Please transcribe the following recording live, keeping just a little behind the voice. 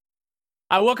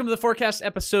Welcome to the Forecast,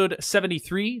 episode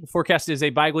 73. The Forecast is a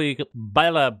bi-weekly... I'm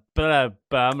going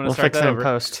to start that over.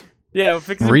 Post. Yeah, we'll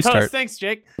fix it in post. Thanks,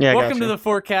 Jake. Yeah, welcome to the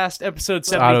Forecast, episode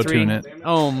 73. Auto-tune it.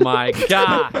 Oh my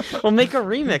gosh. We'll make a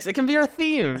remix. It can be our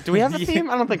theme. Do we have a theme?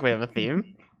 I don't think we have a theme.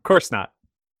 Of course not.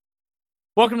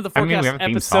 Welcome to the Forecast, we have a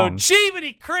theme episode... song.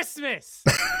 Jeebity Christmas!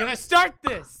 Can I start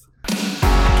this?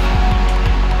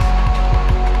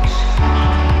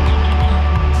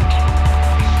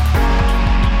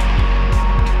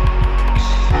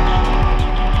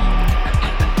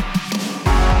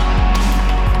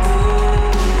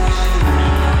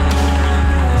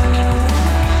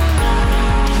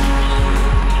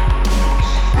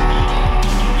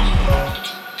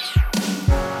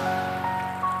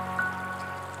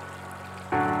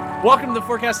 Welcome to the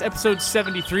Forecast, episode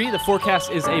 73. The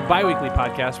Forecast is a bi-weekly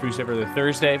podcast produced every other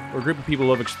Thursday. We're a group of people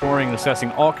who love exploring and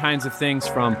assessing all kinds of things,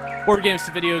 from board games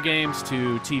to video games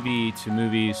to TV to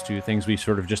movies to things we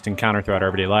sort of just encounter throughout our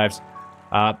everyday lives.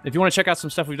 If you want to check out some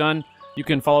stuff we've done, you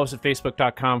can follow us at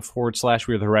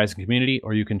facebook.com/We Are the Horizon Community,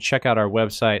 or you can check out our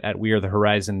website at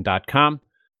wearethehorizon.com.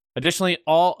 Additionally,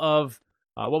 all of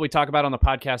what we talk about on the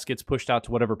podcast gets pushed out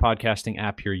to whatever podcasting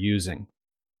app you're using.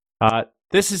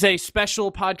 This is a special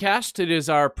podcast. It is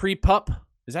our pre-PUP.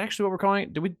 Is that actually what we're calling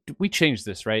it? Did we change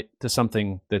this, right? To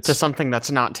something that's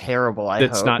not terrible,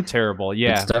 That's not terrible,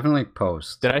 yeah. It's definitely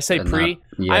post. Did I say pre?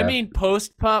 Yeah. I mean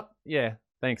post-PUP. Yeah,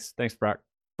 thanks, Brock.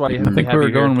 I think we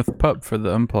were going with PUP for the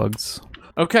Unplugs.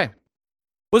 Okay. Well,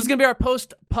 this is going to be our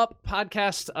post-PUP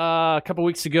podcast. A couple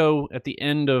weeks ago at the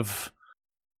end of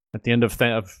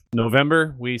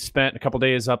November, we spent a couple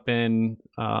days up in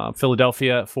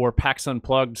Philadelphia for PAX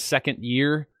Unplugged second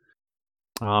year,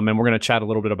 and we're going to chat a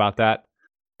little bit about that.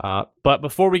 But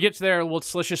before we get to there,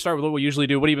 let's just start with what we usually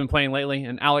do. What have you been playing lately?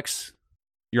 And Alex,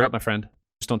 you're up, my friend.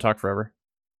 Just don't talk forever.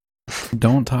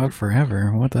 Don't talk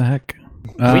forever. What the heck?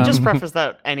 We just preface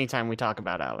that anytime we talk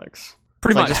about Alex.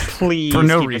 Pretty much. Just please For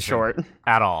no keep reason. it short.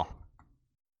 At all.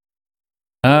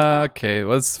 Okay,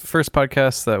 well, it's the first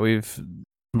podcast that we've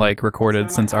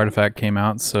recorded since Artifact came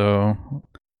out, so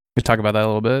we talk about that a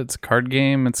little bit. It's a card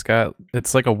game. It's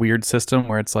like a weird system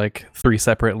where it's like 3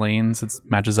 separate lanes. It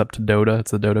matches up to Dota.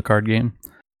 It's a Dota card game.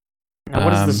 Now,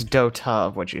 what is this Dota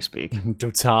of which you speak?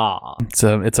 Dota. It's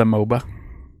a MOBA.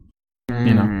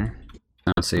 You know.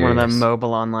 One of them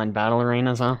mobile online battle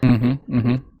arenas, huh?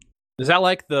 Is that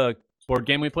like the board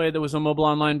game we played that was a mobile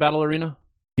online battle arena?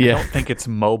 I Yeah. don't think it's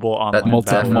mobile online. That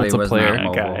definitely was not multiplayer,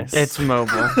 mobile. guys. It's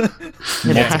mobile.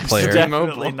 Multiplayer.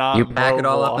 Definitely not. You pack it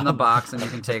all up in the mobile. box and you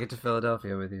can take it to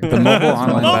Philadelphia with you. The mobile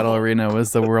online battle arena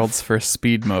was the world's first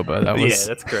speed MOBA. That was Yeah,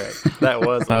 that's correct. That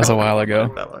was a while ago.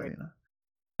 Battle arena.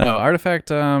 No,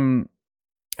 Artifact, I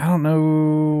don't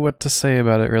know what to say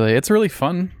about it, really. It's really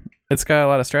fun. It's got a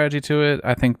lot of strategy to it.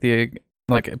 I think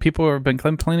people have been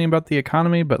complaining about the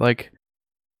economy, but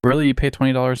really you pay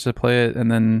 $20 to play it,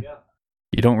 and then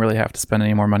you don't really have to spend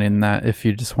any more money than that if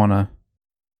you just want to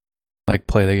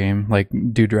play the game,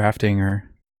 do drafting,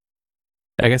 or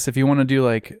I guess if you want to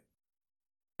do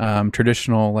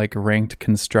traditional ranked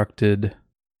constructed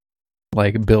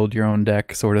build your own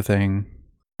deck sort of thing,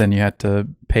 then you have to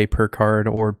pay per card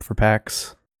or for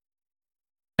packs.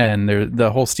 And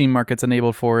the whole Steam market's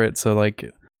enabled for it, so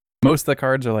most of the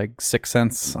cards are 6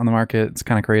 cents on the market. It's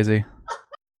kind of crazy.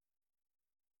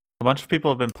 A bunch of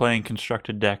people have been playing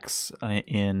constructed decks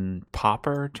in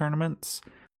Pauper tournaments,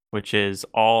 which is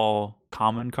all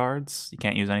common cards. You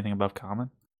can't use anything above common.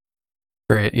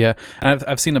 Great, yeah. And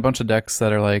I've seen a bunch of decks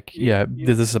that are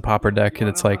this is a Pauper deck, and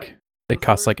it's it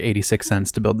costs 86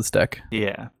 cents to build this deck.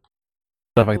 Yeah.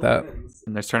 Stuff like that.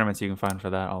 And there's tournaments you can find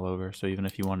for that all over. So even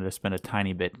if you wanted to spend a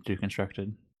tiny bit to do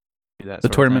constructed, do that The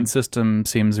sort of tournament thing. system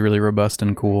seems really robust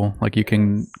and cool. You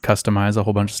can customize a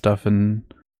whole bunch of stuff and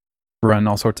run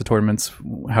all sorts of tournaments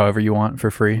however you want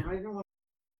for free.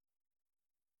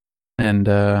 And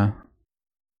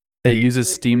it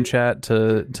uses Steam Chat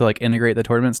to integrate the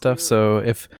tournament stuff. So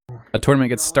if a tournament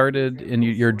gets started and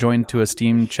you're joined to a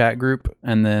Steam Chat group,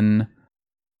 and then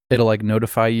it'll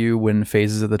notify you when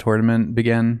phases of the tournament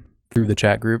begin through the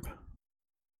chat group.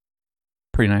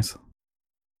 Pretty nice.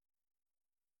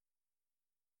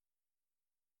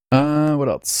 What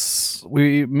else?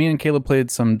 Me and Caleb played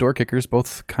some Door Kickers,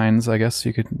 both kinds, I guess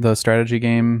you could. The strategy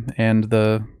game and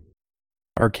the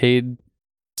arcade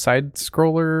side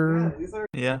scroller.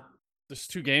 Yeah. There's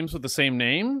 2 games with the same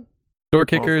name? Door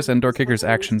Kickers and Door Kickers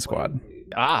Action Squad.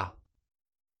 Ah.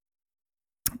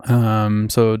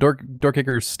 So Door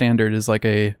Kickers Standard is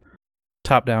a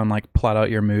top-down, plot out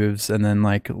your moves and then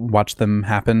watch them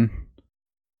happen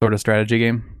sort of strategy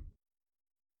game.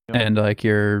 And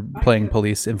you're playing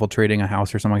police infiltrating a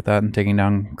house or something like that and taking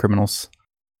down criminals.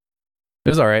 It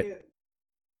was all right.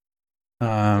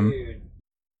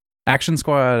 Action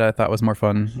Squad I thought was more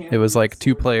fun. It was like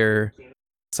 2-player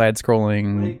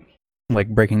side-scrolling, like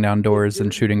breaking down doors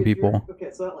and shooting people,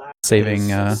 saving.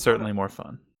 Certainly more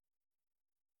fun.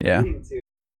 Yeah,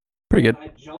 pretty good.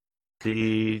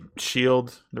 The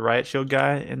riot shield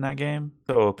guy in that game,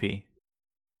 so OP. You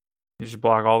just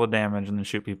block all the damage and then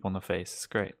shoot people in the face. It's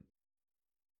great.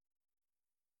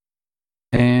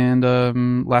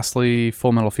 And lastly,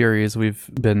 Full Metal Furies. Me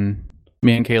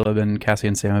and Caleb and Cassie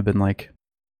and Sam have been like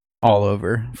all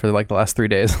over for like the last 3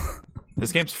 days.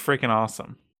 This game's freaking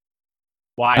awesome.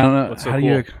 Why? I don't know. What's so How cool?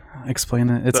 do you explain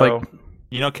it? It's So, like,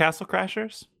 you know Castle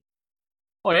Crashers?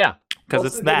 Oh yeah. Because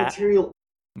it's that,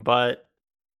 but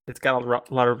it's got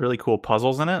a lot of really cool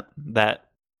puzzles in it that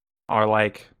are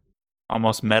like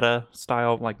almost meta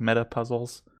style, like meta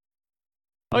puzzles.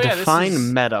 Oh yeah.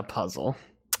 Define meta puzzle.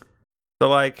 So,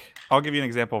 like, I'll give you an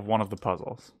example of one of the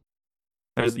puzzles.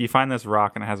 You find this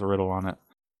rock and it has a riddle on it.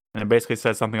 And it basically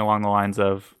says something along the lines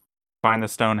of, find the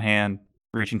stone hand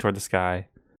reaching toward the sky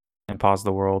and pause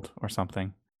the world or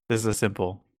something. This is a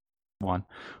simple one.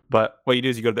 But what you do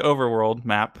is you go to the overworld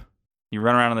map, you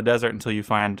run around in the desert until you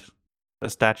find a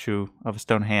statue of a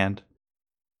stone hand,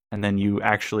 and then you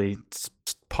actually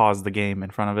pause the game in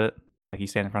front of it. Like, you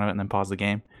stand in front of it and then pause the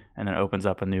game, and then it opens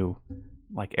up a new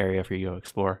like area for you to go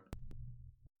explore.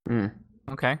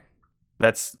 Okay.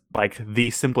 That's like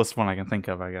the simplest one I can think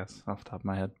of, I guess, off the top of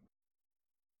my head.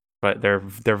 But they're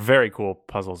very cool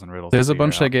puzzles and riddles. there's a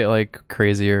bunch that get like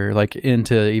crazier, like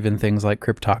into even things like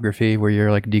cryptography, where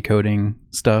you're like decoding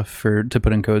stuff to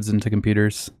put in codes into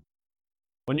computers.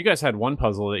 When you guys had one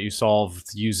puzzle that you solved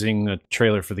using a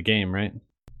trailer for the game, right?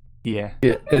 Yeah.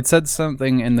 It said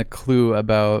something in the clue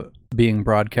about being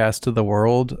broadcast to the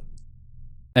world,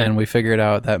 and we figured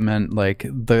out that meant like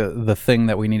the thing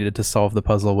that we needed to solve the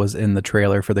puzzle was in the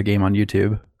trailer for the game on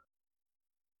YouTube.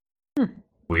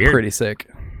 Weird. Pretty sick.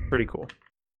 Pretty cool.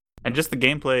 And just the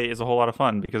gameplay is a whole lot of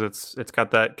fun because it's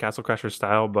got that Castle Crasher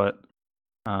style, but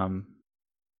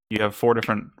you have 4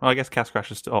 different. Well, I guess Castle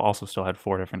Crasher also had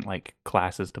 4 different like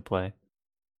classes to play,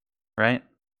 right?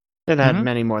 It had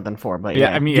many more than 4, but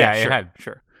Yeah, I mean, yeah, sure, it had.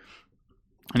 sure.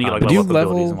 And you can like Do you level up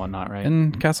abilities level and whatnot, right?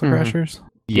 in Castle Crashers?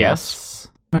 Yes.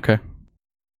 Okay.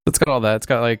 It's got all that. It's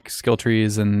got like skill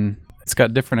trees, and it's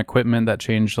got different equipment that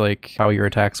change like how your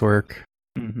attacks work.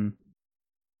 Mm-hmm.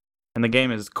 And the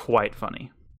game is quite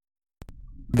funny.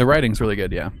 The writing's really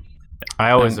good, yeah.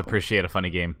 I always appreciate a funny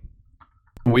game.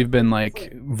 We've been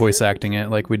like voice acting it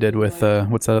like we did with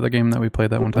what's that other game that we played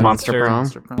that one time? Monster Prom.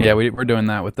 Prom. Yeah, we're doing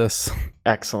that with this.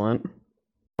 Excellent.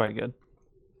 Quite good.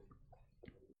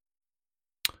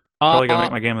 Probably gonna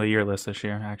make my game of the year list this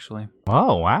year, actually.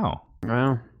 Oh, wow.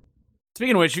 Wow.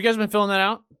 Speaking of which, you guys been filling that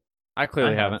out? I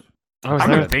clearly haven't. Oh, is I've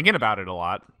that been thinking about it a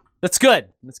lot. That's good.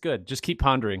 That's good. Just keep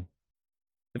pondering.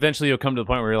 Eventually, you'll come to the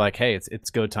point where you're like, "Hey, it's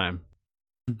go time."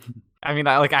 I mean,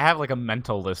 I have like a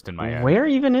mental list in my head. Where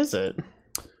even is it?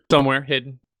 Somewhere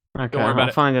hidden. Okay, worry about I'll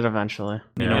it. find it eventually.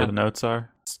 You know where the notes are?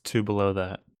 It's 2 below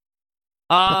that.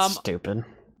 That's stupid.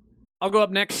 I'll go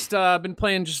up next. I've been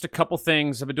playing just a couple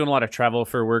things. I've been doing a lot of travel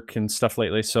for work and stuff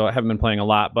lately, so I haven't been playing a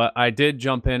lot. But I did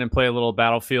jump in and play a little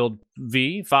Battlefield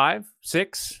V, 5,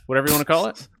 6, whatever you want to call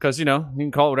it, because you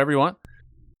can call it whatever you want.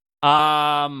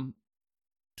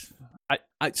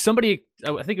 Somebody,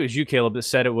 I think it was you, Caleb, that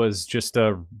said it was just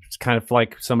kind of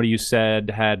like somebody you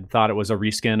said had thought it was a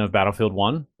reskin of Battlefield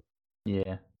 1.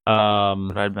 Yeah.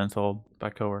 But I'd been told by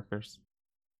coworkers.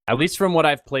 At least from what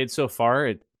I've played so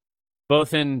far,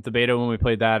 both in the beta when we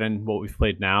played that and what we've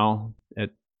played now, it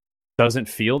doesn't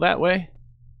feel that way.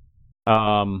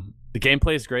 The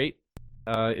gameplay is great.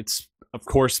 It's, of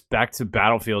course, back to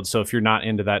Battlefield, so if you're not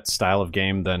into that style of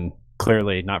game, then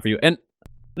clearly not for you. And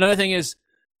another thing is,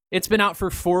 it's been out for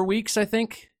 4 weeks, I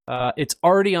think. It's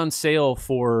already on sale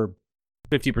for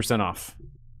 50% off.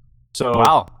 So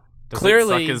Wow. Does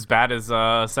clearly it suck as bad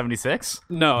as 76?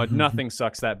 No, nothing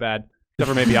sucks that bad. Except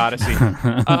for maybe Odyssey.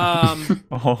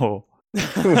 Oh.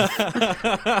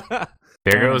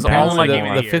 There goes all Apparently my the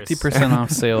gaming years. 50% off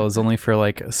sale is only for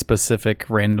like specific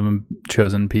random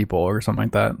chosen people or something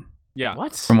like that. Yeah.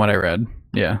 What? From what I read.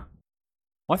 Yeah.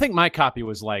 Well, I think my copy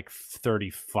was like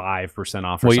 35%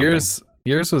 off or Well, something.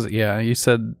 yours was, yeah, you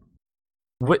said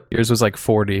What? yours was like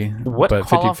 40. What but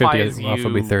 50 qualifies off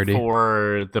would be you 30.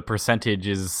 for the percentage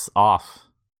is off?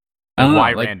 I don't know,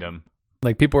 Why like- random?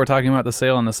 Like people were talking about the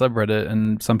sale on the subreddit,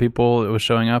 and some people it was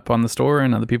showing up on the store,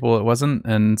 and other people it wasn't.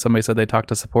 And somebody said they talked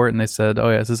to support, and they said,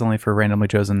 "Oh yeah, this is only for randomly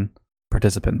chosen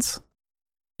participants."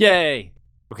 Yay.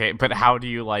 Okay, but how do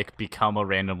you like become a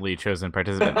randomly chosen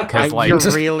participant? Because like You're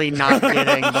really not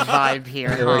getting the vibe here,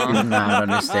 I feel like huh? he's not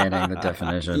understanding the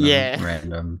definition Yeah. of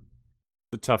random.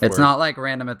 The tough It's word. not like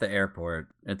random at the airport.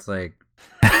 It's like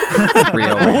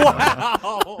real random.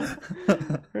 Wow.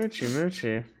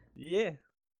 Moochie. Yeah.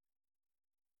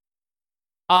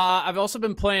 I've also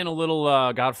been playing a little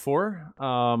God 4.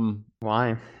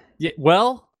 Why? Yeah,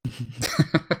 well,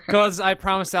 because I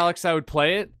promised Alex I would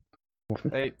play it.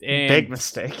 And Big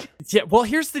mistake. Yeah, well,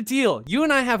 here's the deal. You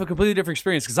and I have a completely different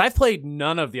experience because I've played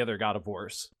none of the other God of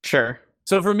Wars. Sure.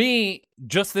 So for me,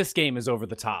 just this game is over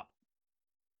the top.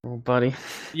 Oh, buddy.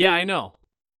 Yeah, I know.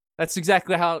 That's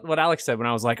exactly what Alex said when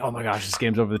I was like, "Oh my gosh, this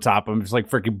game's over the top." I'm just like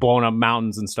freaking blowing up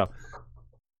mountains and stuff.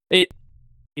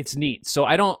 It's neat. So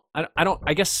I don't.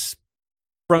 I guess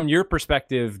from your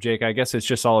perspective, Jake, I guess it's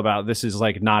just all about this is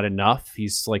like not enough.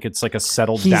 It's like a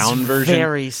settled down version.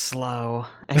 Very slow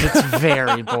and it's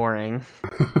very boring.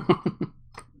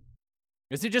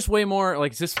 Is it just way more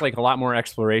like? Is this like a lot more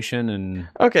exploration and?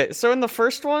 Okay, so in the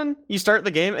first one, you start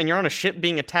the game and you're on a ship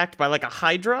being attacked by like a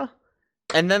Hydra,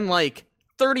 and then like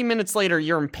 30 minutes later,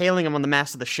 you're impaling him on the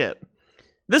mast of the ship.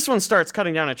 This one starts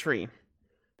cutting down a tree,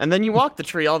 and then you walk the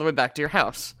tree all the way back to your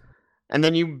house, and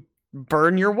then you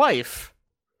burn your wife.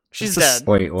 She's dead.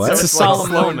 Wait, what? So It's it's a like solemn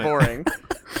slow and moment. boring.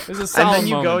 There's a And solemn then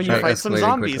you go and you That fight some escalated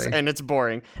zombies, quickly. and it's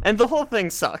boring. And the whole thing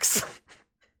sucks.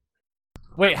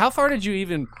 Wait, how far did you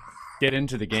even get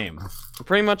into the game?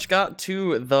 Pretty much got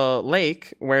to the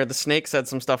lake where the snake said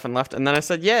some stuff and left, and then I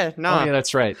said, yeah, nah. Oh yeah,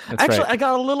 that's right. That's Actually, right. I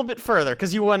got a little bit further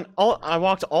because I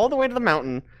walked all the way to the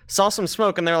mountain, saw some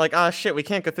smoke, and they're like, "Ah, shit, we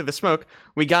can't go through the smoke.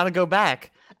 We gotta go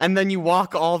back." And then you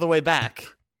walk all the way back,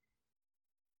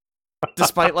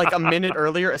 despite like a minute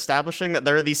earlier establishing that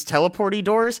there are these teleporty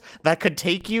doors that could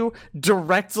take you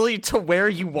directly to where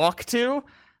you walk to.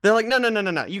 They're like, no,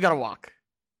 you gotta walk.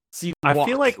 So you I walk.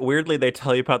 feel like weirdly they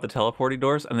tell you about the teleporting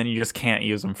doors and then you just can't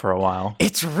use them for a while.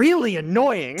 it's really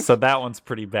annoying. So that one's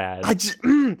pretty bad.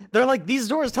 They're like, these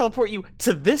doors teleport you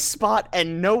to this spot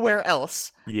and nowhere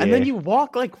else. And then Yeah. you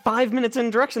walk like 5 minutes in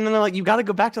a direction, and then they're like, you gotta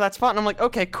go back to that spot. And I'm like,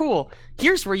 okay, cool.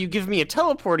 Here's where you give me a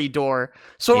teleporty door,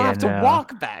 so I don't Yeah, have to no.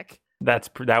 walk back. That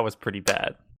was pretty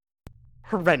bad.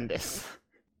 Horrendous.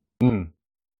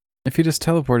 If you just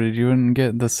teleported, you wouldn't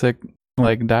get the sick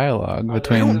like dialogue I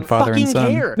between don't father and fucking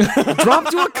son. care. Drop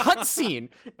to a cutscene.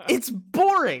 It's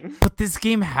boring. But this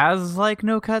game has like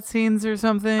no cutscenes or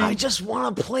something. I just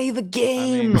want to play the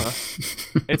game.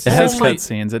 It's It has essentially-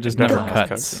 cutscenes. It just It never never has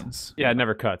cuts. cutscenes. Yeah, it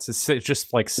never cuts. It's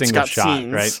just like It's single got shot,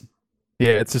 scenes. right?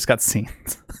 Yeah, it's just got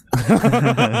scenes.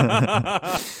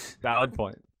 Valid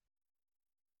point.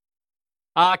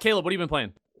 Caleb, what have you been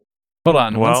playing? Hold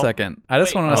on Well- 1 second. I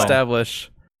just Wait, want to oh.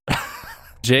 establish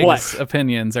Jake's What?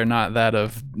 opinions are not that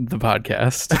of the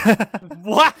podcast.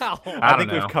 Wow. I don't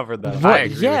think know. we've covered that. I agree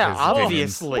with Yeah, his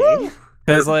opinions. obviously.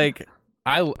 Because like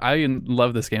I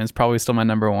love this game. It's probably still my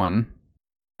number one.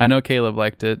 I know Caleb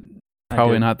liked it. I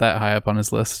Probably did. not that high up on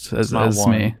his list It's as, not as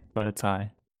one, me. but it's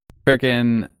high.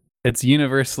 Freaking, it's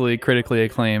universally critically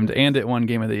acclaimed, and it won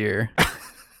Game of the Year.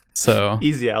 So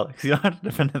Easy, Alex. You don't have to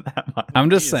defend it that much. I'm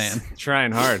just Jeez. saying.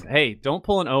 Trying hard. Hey, don't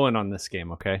pull an Owen on this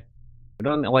game, okay? I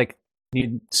don't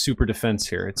need super defense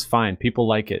here. It's fine. People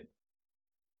like it.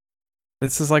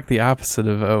 This is like the opposite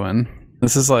of Owen.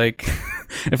 This is like,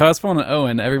 if I was pulling an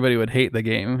Owen, everybody would hate the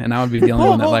game, and I would be the only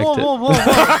one that liked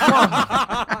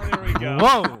it. There we go.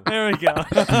 Whoa! There we go.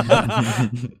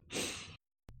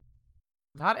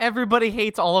 Not everybody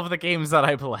hates all of the games that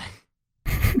I play.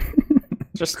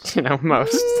 Just,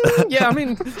 most. Yeah, I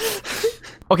mean,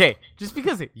 Okay, just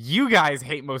because you guys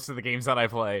hate most of the games that I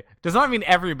play does not mean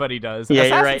everybody does. Yeah,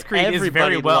 you're Assassin's right. Creed is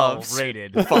very Everybody well loves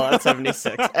rated. Fallout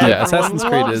 76. Yeah, Everyone Assassin's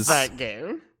Creed loves is- that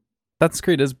game. Assassin's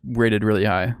Creed is rated really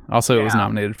high. Also, it was Yeah.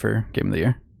 nominated for Game of the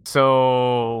Year.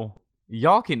 So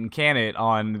y'all can it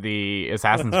on the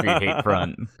Assassin's Creed hate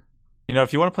front. You know,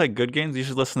 if you want to play good games, you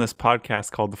should listen to this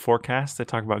podcast called The Forecast. They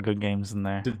talk about good games in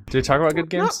there. did they talk about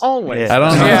good Not games? always. Yeah. I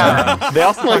don't know. Yeah. They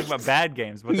also talk about bad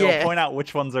games, but they'll Yeah. point out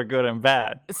which ones are good and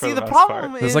bad. for See, the most problem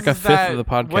part. There's is like a is fifth that of the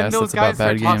when podcast those that's about guys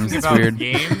start bad talking games. It's about weird.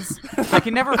 games, I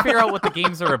can never figure out what the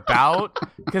games are about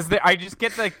because I just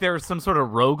get like there's some sort of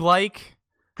roguelike,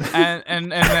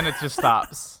 and then it just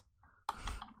stops.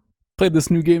 Played this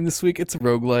new game this week. It's a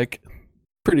roguelike.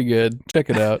 Pretty good. Check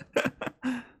it out.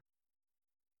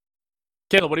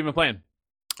 Caleb, what have you been playing?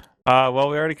 Well,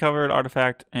 we already covered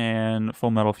Artifact and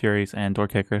Full Metal Furies and Door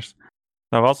Kickers.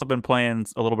 So I've also been playing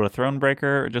a little bit of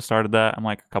Thronebreaker. Just started that. I'm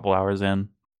like a couple hours in.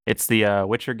 It's the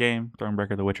Witcher game,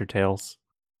 Thronebreaker: The Witcher Tales,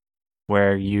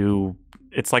 where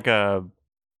it's like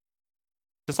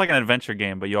just like an adventure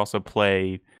game, but you also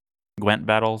play Gwent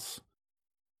battles.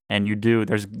 and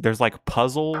there's like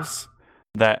puzzles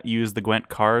that use the Gwent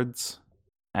cards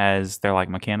as their like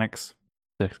mechanics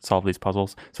to solve these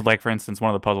puzzles. So like for instance, one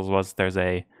of the puzzles was there's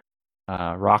a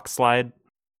rock slide,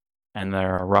 and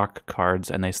there are rock cards,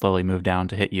 and they slowly move down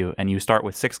to hit you. And you start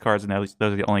with 6 cards, and those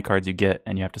are the only cards you get,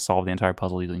 and you have to solve the entire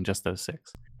puzzle using just those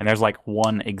 6. And there's like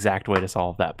one exact way to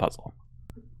solve that puzzle.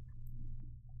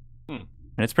 And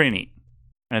it's pretty neat.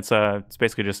 And it's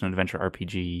basically just an adventure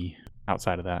RPG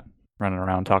outside of that, running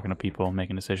around talking to people,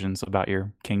 making decisions about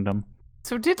your kingdom.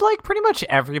 So did like pretty much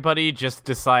everybody just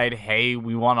decide, hey,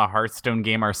 we want a Hearthstone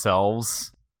game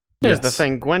ourselves? Here's the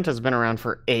thing, Gwent has been around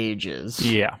for ages.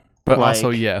 Yeah. But Like, also,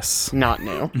 yes. Not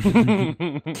new.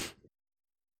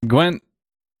 Gwent,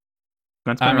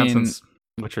 Gwent's been I around mean- since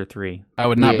Witcher 3. I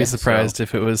would not Yeah, be surprised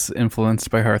if it was influenced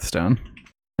by Hearthstone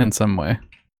in some way.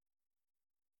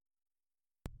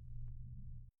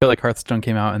 I feel like Hearthstone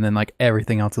came out and then like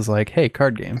everything else is like, hey,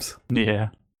 card games. Yeah.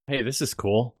 Hey, this is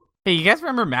cool. Hey, you guys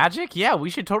remember Magic? Yeah, we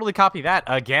should totally copy that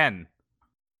again.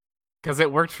 Because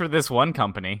it worked for this one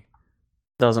company.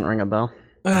 Doesn't ring a bell.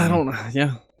 I don't know.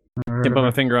 Yeah. Can't put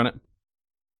my finger on it.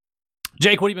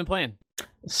 Jake, what have you been playing?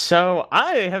 So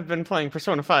I have been playing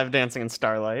Persona 5 Dancing in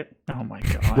Starlight. Oh my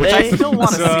god. Which I They- still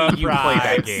want to see you play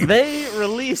that Surprise. game. They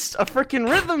released a freaking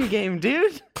rhythm game,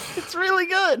 dude. It's really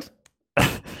good.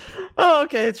 Oh,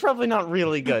 okay. It's probably not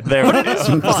really good, There but we it is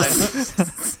go.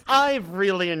 fun. I've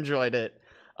really enjoyed it.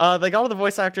 They got all the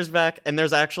voice actors back, and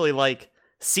there's actually like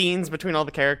scenes between all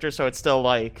the characters, so it's still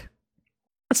like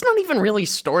it's not even really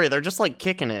story. They're just like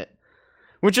kicking it,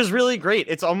 which is really great.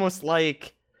 It's almost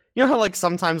like you know how like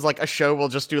sometimes like a show will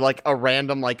just do like a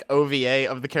random like OVA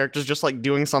of the characters just like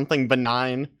doing something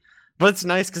benign, but it's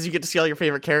nice because you get to see all your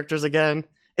favorite characters again.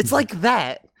 It's like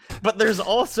that, but there's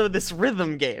also this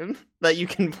rhythm game that you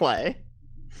can play.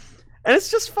 And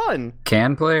it's just fun.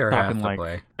 Can play or have Talking to like-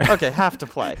 play? Okay, have to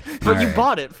play. But you Alright.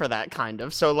 bought it for that kind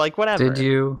of, so like whatever. Did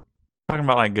you? Talking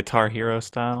about like Guitar Hero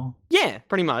style. Yeah,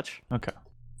 pretty much. Okay.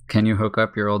 Can you hook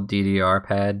up your old DDR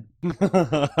pad?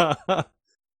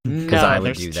 No, I would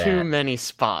there's do too that. many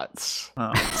spots.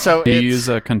 Oh. So Do you it's, use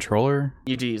a controller?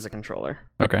 you do use a controller.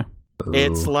 Okay.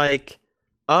 It's Ooh. like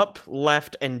up,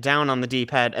 left, and down on the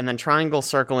D-pad, and then triangle,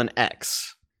 circle, and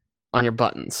X on your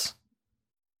buttons.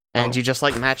 And you just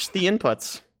like match the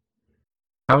inputs.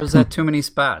 How is that too many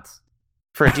spots?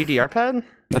 For a DDR pad?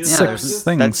 That's Yeah, 6 there's-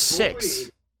 things. That's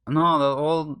 6. No, the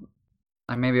old.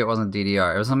 Maybe it wasn't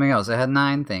DDR. It was something else. It had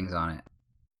 9 things on it.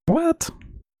 What?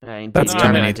 That's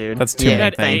too many- dude. that's too yeah, many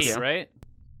Had thank things. eight, you. right?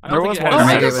 I There don't was think it one had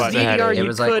Or Oh, maybe it it's was, DDR, it you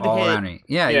was like could all hit- around you.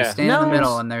 Yeah, Yeah. you stand in the No, middle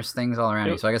it's- and there's things all around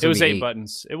you. So I guess it was would 8 be 8.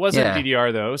 buttons. It wasn't Yeah.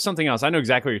 DDR though. It was something else. I know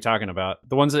exactly what you're talking about.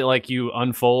 The ones that like you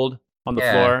unfold on the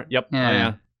Yeah. floor. Yep. Yeah. Oh,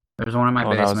 yeah. There's one in my Oh,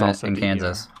 that was basement also in DDR.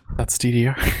 Kansas. That's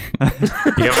DDR.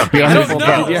 You have a You I don't unfold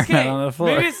know. the DDR Okay, on the floor.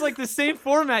 maybe it's like the same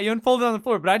format. You unfold it on the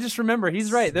floor, but I just remember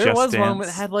he's right. There Just was one Dance.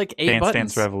 that had like 8 Dance buttons.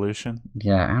 Dance Revolution.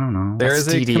 Yeah, I don't know. There is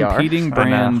That's a DDR. competing I know.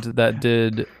 brand that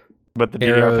did But the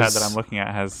DDR pad that Arrows. I'm looking at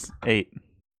has 8.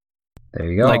 There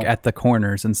you go. like at the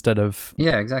corners instead of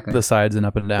yeah, exactly. the sides and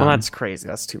up and down. Well, that's crazy.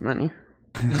 That's too many.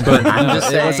 But I'm no, just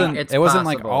it saying wasn't. it's It wasn't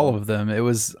like possible. all of them. It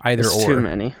was either It's too or.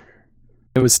 many.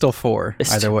 It was still 4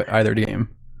 It's either too way, either game.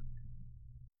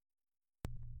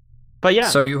 But yeah.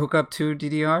 So you hook up 2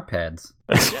 DDR pads.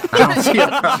 I don't see a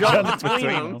Jump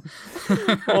problem. between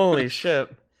them. Holy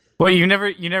shit. Well, you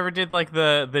never did like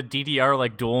the DDR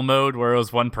like dual mode where it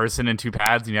was one person and 2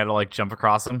 pads and you had to like jump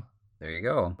across them. There you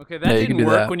go. Okay, that Yeah, you can didn't do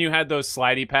work that. when you had those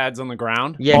slidey pads on the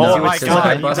ground. Yeah, Oh 'cause you my would God, slide,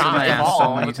 I you busted die my ass all so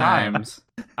all many the time. times.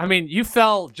 I mean, you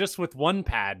fell just with one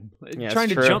pad. Yeah, Trying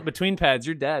it's to true. jump between pads,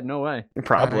 you're dead. No way.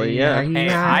 Probably, yeah. Hey,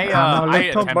 I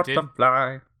attempted.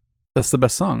 butterfly. That's the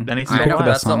best song. Then he I Pick know, the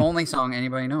that's best the song. only song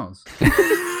anybody knows. The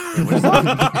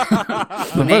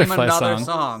Name butterfly another song.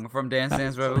 song from Dance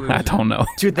Dance Revolution. I don't know.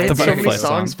 Dude, they The had so many Butterfly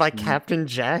songs song. by Captain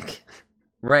Jack.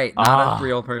 Right, not Ah. a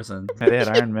real person. Yeah, they had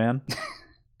Iron Man.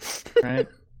 Right?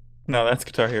 No, that's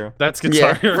Guitar Hero. That's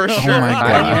Guitar Yeah, Hero. for sure. my What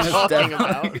God. are you It's talking definitely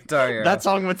about? Guitar Hero. That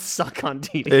song would suck on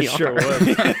DDR. It sure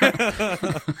would.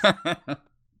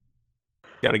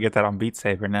 Got to get that on Beat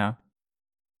Saber now.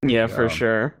 Yeah, for Yeah.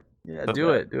 sure. Yeah,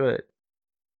 do it, do it.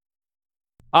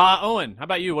 Owen, how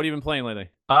about you? What have you been playing lately?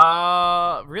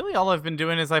 Really, all I've been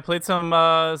doing is I played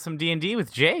some D&D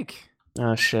with Jake.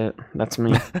 Oh shit, that's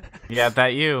me. Yeah,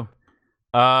 that you.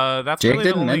 That's Jake really the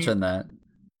didn't only mention that.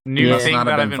 new Must thing not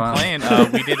have that I've been been fun.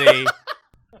 playing. We did a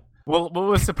well, what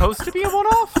was supposed to be a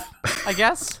one-off, I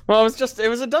guess. Well, it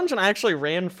was a dungeon I actually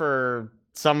ran for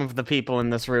some of the people in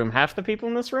this room. Half the people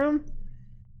in this room.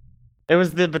 It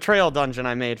was the betrayal dungeon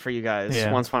I made for you guys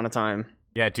Yeah. once upon a time.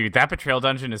 Yeah, dude, that betrayal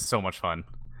dungeon is so much fun.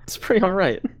 It's pretty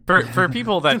alright. For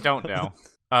people that don't know,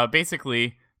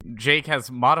 basically, Jake has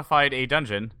modified a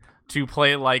dungeon to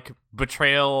play like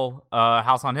Betrayal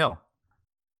House on Hill.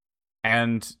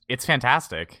 And it's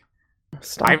fantastic.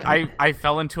 I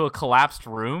fell into a collapsed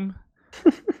room.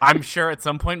 I'm sure at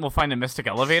some point we'll find a mystic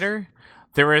elevator.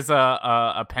 There is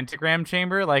a pentagram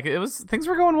chamber. Like things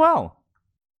were going well.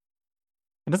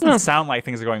 It doesn't sound like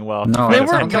things are going well. No, They it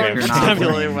weren't sounds like going you're not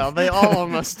particularly playing. well. They all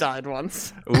almost died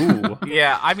once. Ooh.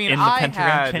 Yeah, I mean, In the I pentagram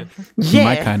had chamber?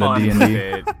 My kind of fun with D&D.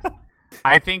 it.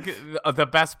 I think the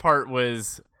best part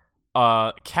was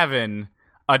Kevin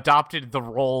adopted the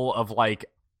role of like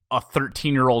a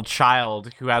 13-year-old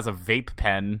child who has a vape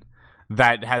pen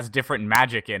that has different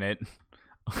magic in it.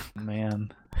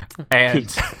 Man.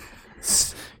 And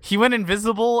he went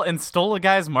invisible and stole a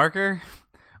guy's marker,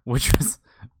 which was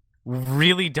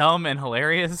really dumb and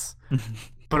hilarious,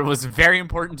 but it was very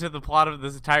important to the plot of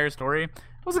this entire story. It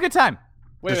was a good time.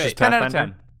 Wait, This is wait. 10 out of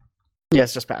Pathfinder? 10. Yeah,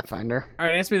 it's just Pathfinder. All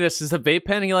right, answer me this. Is the vape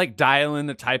pen, he like dial in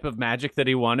the type of magic that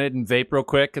he wanted and vape real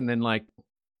quick and then like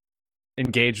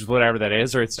engage with whatever that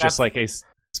is, or it's just like a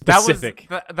specific?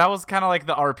 That was kind of like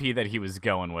the RP that he was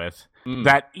going with. Mm.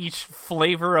 That each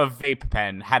flavor of vape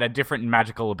pen had a different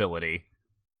magical ability.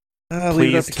 Leave it up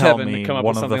Please to tell Kevin to me come up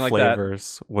one with of the something like that.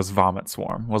 flavors was Vomit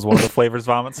Swarm. Was one of the flavors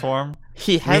Vomit Swarm?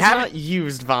 He has haven't- not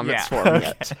used Vomit Yeah. Swarm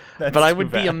yet, That's but I too would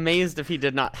be bad. amazed if he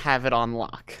did not have it on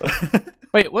lock.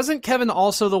 Wait, wasn't Kevin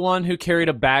also the one who carried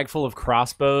a bag full of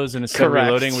crossbows and instead of Correct.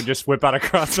 reloading would just whip out a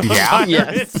crossbow? Yeah. and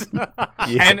fire Yes. it?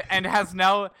 Yeah. And has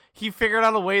now he figured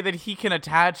out a way that he can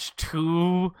attach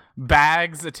two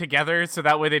bags together so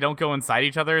that way they don't go inside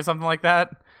each other or something like that.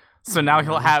 So now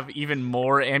he'll have even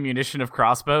more ammunition of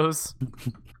crossbows.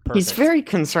 He's Perfect. very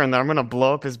concerned that I'm going to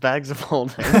blow up his bags of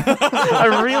holding.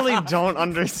 I really don't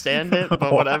understand it,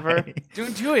 but whatever. Why?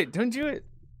 Don't do it. Don't do it.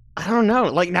 I don't know.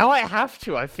 Like, now I have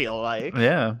to, I feel like.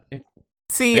 Yeah.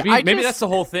 See, Maybe that's the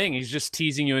whole thing. He's just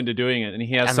teasing you into doing it, and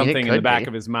he has I mean, it something in the could back be.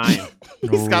 of his mind.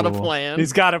 He's got a Ooh. plan.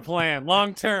 He's got a plan,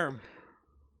 long term.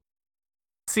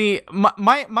 See,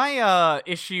 my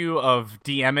issue of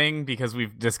DMing, because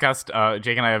we've discussed,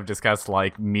 Jake and I have discussed,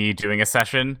 like, me doing a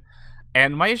session,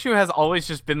 and my issue has always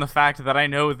just been the fact that I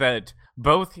know that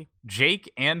both Jake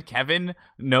and Kevin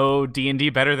know D&D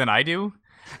better than I do,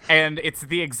 and it's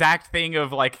the exact thing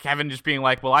of, like, Kevin just being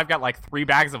like, well, I've got, like, 3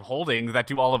 bags of holding that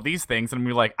do all of these things, and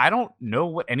I'm like, I don't know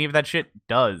what any of that shit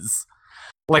does.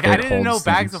 Like, I It didn't know holds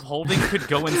bags things. of holding could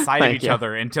go inside of Thank each you.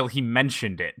 other until he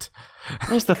mentioned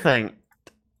Here's the thing.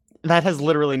 That has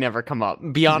literally never come up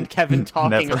beyond Kevin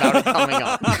talking Never. about it coming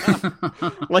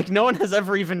up. Like, no one has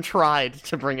ever even tried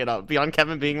to bring it up beyond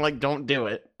Kevin being like, don't do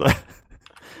it.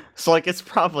 So, like, it's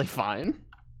probably fine.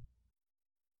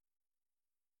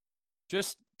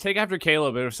 Just take after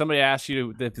Caleb. If somebody asks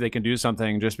you if they can do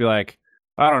something, just be like,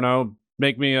 I don't know,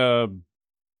 make me a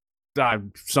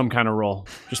some kind of roll.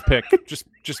 Just pick, just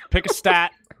pick a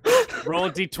stat, roll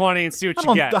a d20, and see what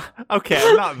you get. Okay,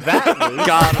 I'm not that loose.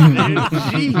 Got him, dude.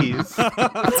 Jeez.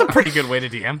 That's a pretty good way to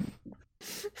DM.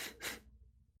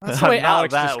 That's the way Not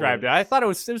Alex that described it. loose. I thought it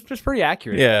was just pretty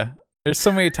accurate. Yeah. There's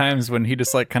so many times when he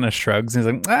just like kind of shrugs and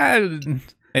he's like, and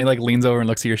he like leans over and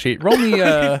looks at your sheet. Roll me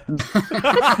I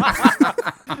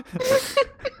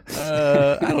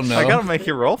don't know. I gotta make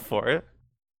you roll for it.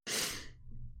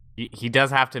 He does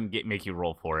have to make you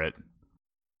roll for it.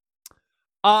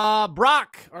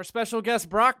 Brock, our special guest,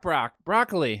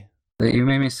 Broccoli. You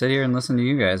made me sit here and listen to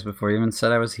you guys before you even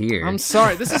said I was here. I'm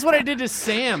sorry. This is what I did to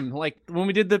Sam, like when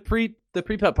we did the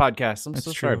pre-PUP podcast. I'm That's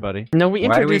so sorry, true. buddy. No, we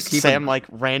Why do we introduced keep Sam, like,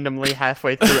 randomly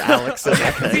halfway through Alex's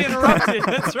He thing. interrupted.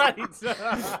 That's right.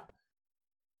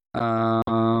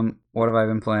 What have I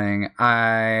been playing?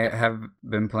 I have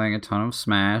been playing a ton of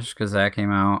Smash because that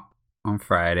came out on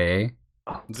Friday.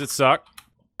 Does it suck?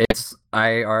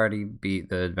 I already beat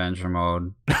the adventure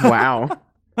mode. Wow.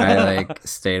 I like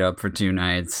stayed up for 2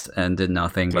 nights and did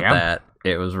nothing but Damn. that.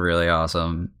 It was really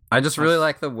awesome. I just really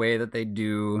like the way that they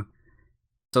do.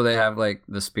 So they have like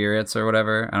the spirits or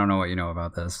whatever. I don't know what you know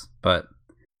about this, but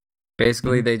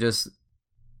basically they just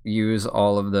use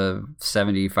all of the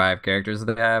 75 characters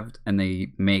that they have and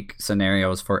they make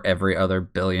scenarios for every other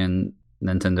billion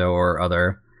Nintendo or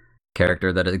other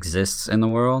character that exists in the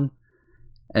world.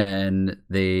 And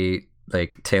they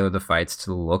like tailor the fights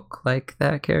to look like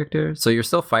that character. So you're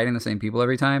still fighting the same people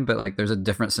every time, but like there's a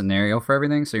different scenario for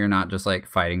everything. So you're not just like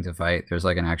fighting to fight. There's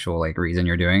like an actual like reason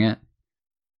you're doing it.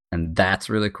 And that's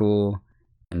really cool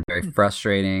and very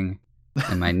frustrating.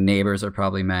 And my neighbors are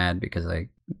probably mad because I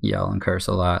yell and curse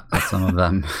a lot at some of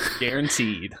them.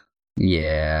 Guaranteed.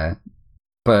 Yeah.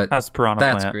 But That's Piranha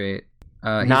that's Plant. great.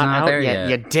 He's not out there yet. You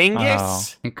yet.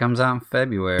 dingus. He comes out in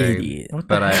February,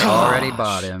 but I already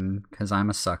bought him because I'm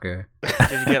a sucker.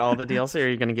 Did you get all the DLC, or are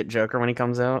you gonna get Joker when he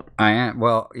comes out? I am.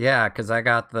 Well, yeah, because I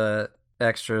got the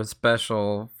extra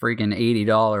special freaking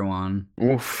 $80 one.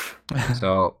 Oof.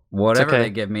 So whatever okay. they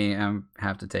give me, I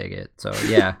have to take it. So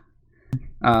yeah.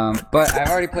 But I've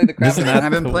already played the crap. Isn't and that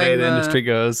I've been the way playing the industry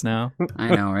goes now?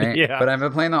 I know, right? Yeah. But I've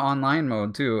been playing the online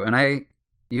mode too, and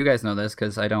you guys know this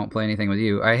because I don't play anything with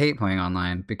you. I hate playing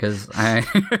online because You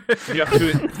have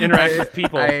to interact with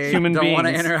people, human don't beings. want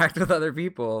to interact with other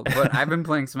people. But I've been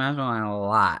playing Smash Online a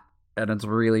lot, and it's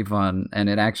really fun, and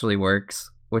it actually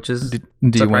works, which is Do you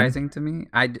win? surprising to me.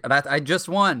 I just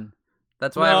won.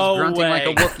 That's why I was No grunting like a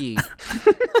way.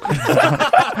 Wookiee.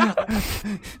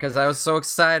 Because I was so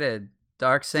excited.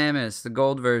 Dark Samus, the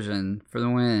gold version, for the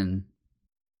win.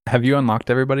 Have you unlocked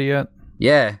everybody yet?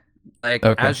 Yeah. Like,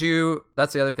 Okay.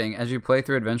 that's the other thing. As you play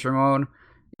through adventure mode,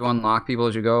 you unlock people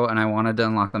as you go, and I wanted to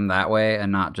unlock them that way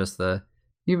and not just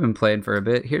you've been playing for a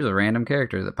bit, here's a random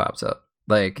character that pops up.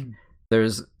 Like,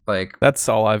 there's, like... That's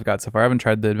all I've got so far. I haven't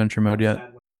tried the adventure mode yet.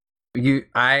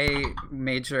 I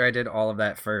made sure I did all of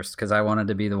that first because I wanted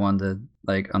to be the one to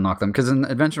like unlock them. Because in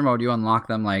adventure mode, you unlock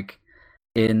them like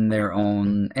in their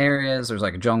own areas. There's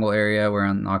like a jungle area where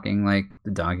you're unlocking like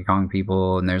the Donkey Kong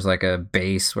people, and there's like a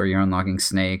base where you're unlocking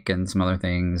Snake and some other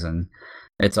things. And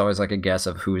it's always like a guess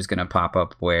of who's gonna pop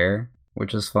up where,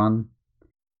 which is fun.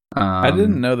 I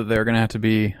didn't know that they were gonna have to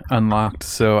be unlocked,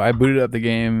 so I booted up the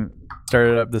game,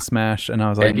 started up the Smash, and I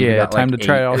was like, And you "Yeah, got, time like, to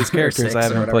try 8 all these or characters 6 I or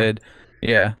haven't whatever. played."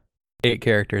 Yeah, 8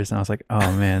 characters, and I was like,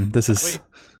 "Oh man, this is Wait,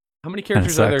 how many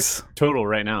characters are there sucks. total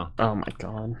right now? Oh my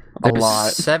god, a There's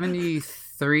lot.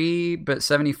 73, but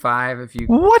 75 if you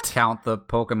count the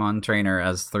Pokemon trainer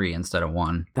as 3 instead of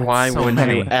 1. Why so would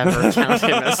many. you ever count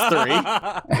him as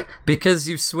 3? Because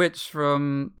you switch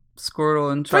from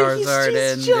Squirtle and But he's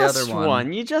Charizard and the just other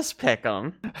one. You just pick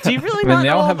them. Do you really I mean, want they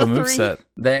all all have the a 3?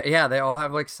 moveset. They all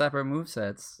have like separate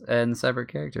movesets and separate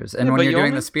characters. And Yeah, when but you're you doing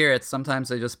only- the spirits, sometimes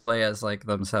they just play as like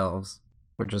themselves,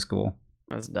 which is cool.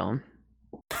 That's dumb.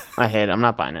 I hate it. I'm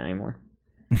not buying it anymore.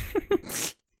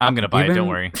 I'm gonna buy it. Even- Don't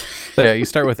worry. So yeah, you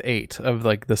start with 8 of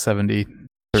like the 70.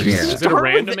 Yeah. Is it a Start with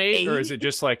random 8 or 8? is it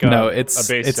just like a No, a it's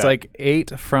base set? like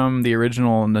 8 from the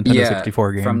original Nintendo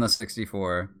 64 game. From the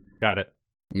 64. Got it.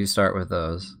 You start with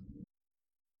those.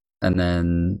 And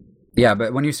then yeah,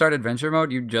 but when you start adventure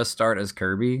mode, you just start as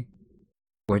Kirby,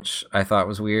 which I thought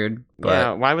was weird. But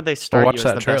Yeah, why would they start watch you as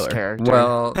that the trailer. best character?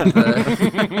 well, I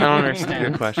don't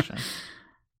understand. Good question.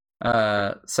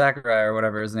 Sakurai or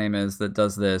whatever his name is that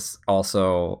does this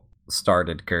also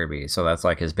started Kirby, so that's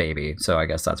like his baby. So I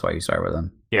guess that's why you start with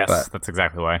him. Yes, But- that's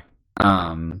exactly why.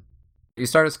 You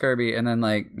start as Kirby, and then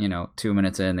 2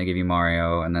 minutes in they give you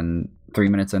Mario, and then 3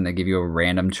 minutes in they give you a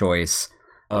random choice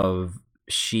of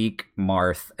Sheik,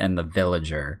 Marth, and the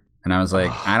Villager. And I was like,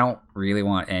 I don't really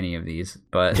want any of these,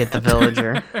 but Get the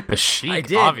Villager. The Sheik, I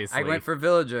did. obviously. I went for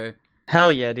Villager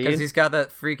Hell yeah, because dude. he's got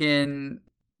that freaking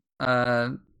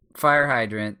fire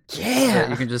hydrant. Yeah. that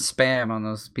you can just spam on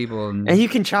those people, and And you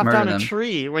can chop murder down them. a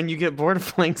tree when you get bored of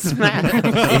playing Smash.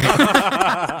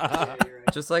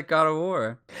 just like God of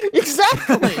War.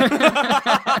 Exactly.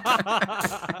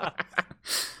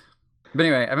 But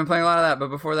anyway, I've been playing a lot of that. But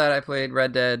before that, I played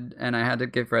Red Dead, and I had to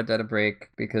give Red Dead a break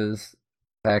because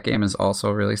that game is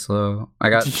also really slow. I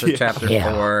got to chapter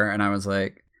 4, and I was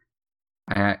like,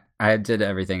 I did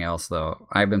everything else though.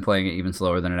 I've been playing it even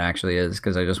slower than it actually is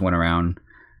because I just went around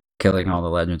killing all the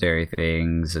legendary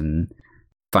things and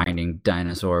finding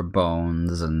dinosaur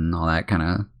bones and all that kind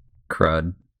of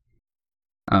crud.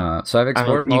 So I've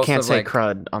explored you most can't of say like.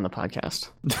 crud on the podcast.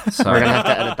 We're Sorry. gonna have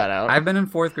to edit that out. I've been in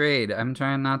 4th grade. I'm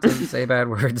trying not to say bad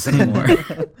words anymore.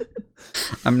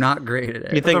 I'm not great at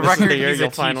it. You think For the this is record, the year he's a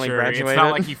you'll finally teacher. graduate? It's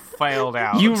not like he failed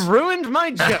out. You ruined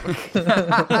my joke.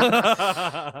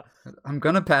 I'm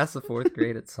gonna pass the 4th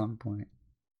grade at some point.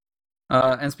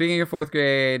 And speaking of 4th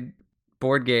grade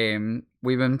board game,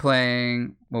 we've been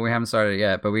playing. Well, we haven't started it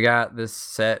yet, but we got this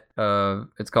set of.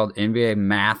 It's called NBA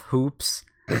Math Hoops,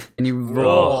 and you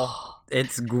roll.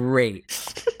 It's great.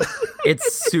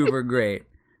 It's super great.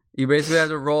 You basically have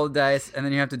to roll the dice, and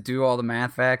then you have to do all the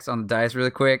math facts on the dice really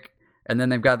quick. And then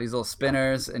they've got these little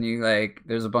spinners, and you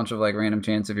there's a bunch of random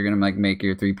chance if you're gonna make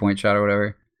your 3-point shot or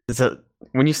whatever.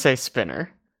 When you say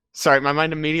spinner, sorry, my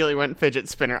mind immediately went fidget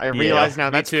spinner. I realize now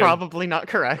me that's too. probably not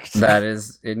correct. That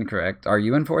is incorrect. Are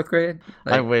you in 4th grade?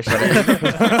 I wish.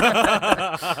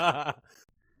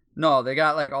 No, they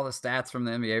got all the stats from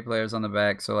the NBA players on the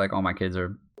back, so all my kids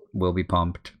will be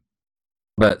pumped.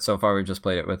 But so far we've just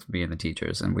played it with me and the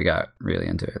teachers, and we got really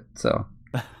into it. So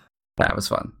that was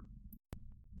fun.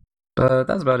 But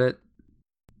that's about it.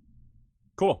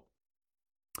 Cool.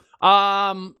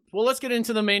 Well, let's get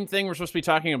into the main thing we're supposed to be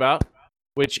talking about,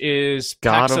 which is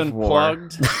God PAX of War.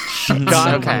 Unplugged.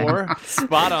 God Okay. of War.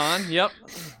 Spot on. Yep.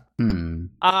 Hmm.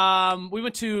 We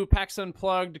went to PAX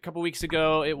Unplugged a couple weeks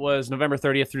ago. It was November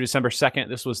 30th through December 2nd.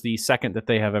 This was the second that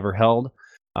they have ever held.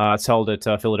 It's held at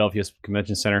Philadelphia's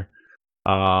Convention Center.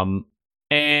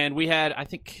 And we had, I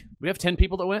think, we have 10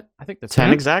 people that went. I think that's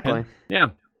 10 exactly. 10. Yeah.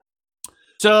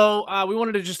 So we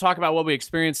wanted to just talk about what we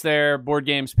experienced there, board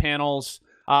games, panels.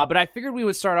 But I figured we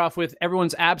would start off with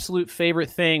everyone's absolute favorite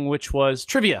thing, which was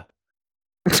trivia.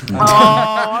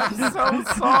 Oh, I'm so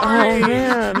sorry. Oh,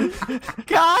 man.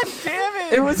 God damn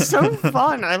it. It was so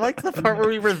fun. I liked the part where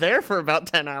we were there for about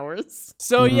 10 hours.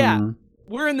 So yeah,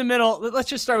 we're in the middle. Let's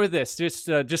just start with this. Just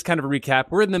kind of a recap.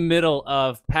 We're in the middle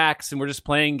of PAX and we're just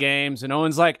playing games. And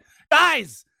Owen's like,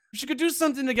 guys, we should go do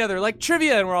something together, like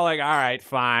trivia. And we're all like, all right,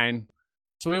 fine.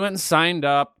 So we went and signed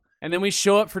up. And then we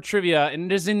show up for trivia,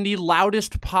 and it is in the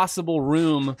loudest possible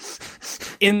room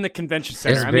in the convention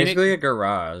center. It's basically a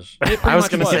garage. I was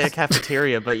going to say a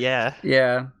cafeteria, but yeah.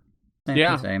 Yeah.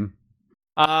 Yeah. Same.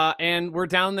 And we're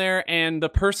down there, and the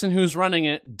person who's running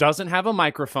it doesn't have a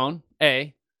microphone,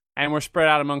 and we're spread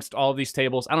out amongst all of these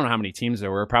tables. I don't know how many teams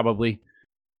there were, probably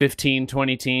 15,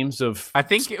 20 teams of I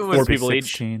think it was 4 people each.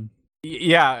 16.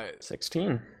 Yeah.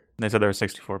 16. They said there were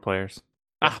 64 players.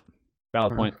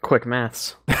 Valid point. Quick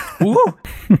maths.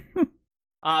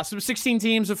 So 16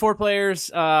 teams of 4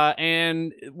 players,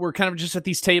 and we're kind of just at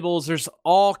these tables. There's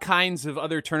all kinds of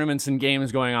other tournaments and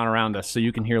games going on around us, so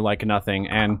you can hear like nothing.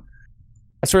 And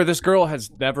I swear this girl has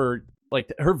never,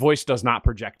 like, her voice does not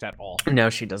project at all. No,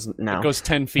 she doesn't. No. It goes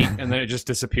 10 feet, and then it just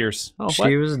disappears. Oh,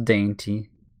 She was dainty.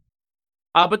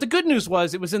 But the good news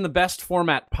was it was in the best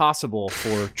format possible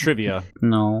for trivia.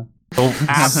 No.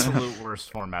 Absolute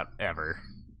worst format ever.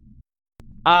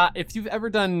 If you've ever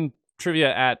done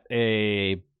trivia at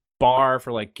a bar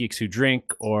for like Geeks Who Drink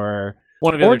or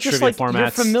one of the Or other just trivia like formats, you're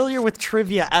familiar with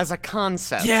trivia as a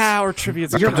concept. yeah, or trivia.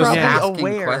 You're probably asking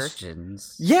aware.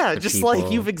 questions. Yeah, to just like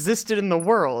people. you've existed in the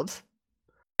world.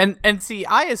 And see,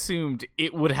 I assumed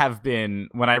it would have been,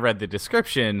 when I read the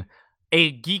description,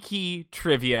 a geeky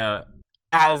trivia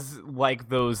as like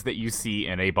those that you see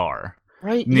in a bar.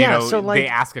 Right? You Yeah, know, so like they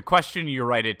ask a question, you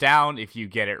write it down. If you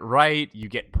get it right, you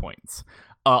get points.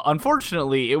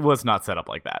 Unfortunately, it was not set up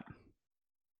like that.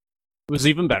 It was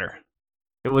even better.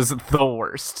 It was the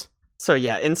worst. So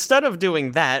yeah, instead of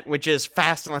doing that, which is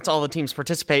fast and lets all the teams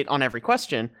participate on every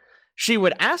question, she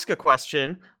would ask a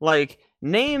question like,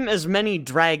 name as many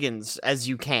dragons as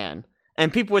you can.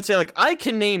 And people would say like, I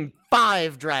can name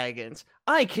 5 dragons.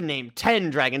 I can name 10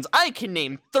 dragons. I can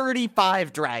name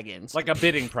 35 dragons. Like a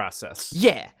bidding process.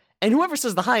 Yeah. And whoever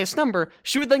says the highest number,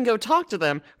 she would then go talk to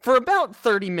them for about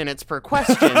 30 minutes per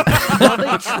question while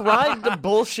they tried to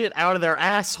bullshit out of their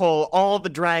asshole all the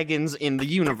dragons in the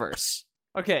universe.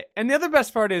 Okay, and the other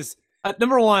best part is,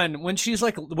 number one, when she's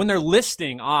like, when they're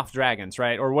listing off dragons,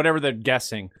 right, or whatever they're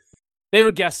guessing, they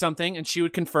would guess something, and she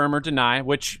would confirm or deny,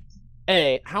 which,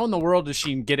 how in the world is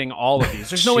she getting all of these?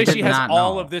 There's no way She she did has not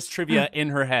all know. of this trivia in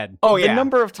her head. Oh, The yeah.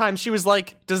 number of times she was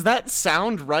like, does that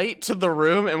sound right to the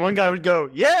room? And one guy would go,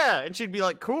 yeah. And she'd be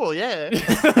like, cool, yeah.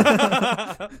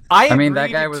 I mean, that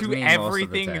agreed guy was to me most of the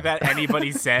everything time. that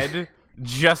anybody said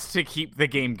just to keep the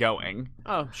game going.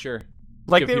 Oh, sure.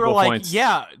 Like, Give they were people like, points.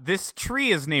 yeah, this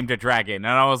tree is named a dragon. And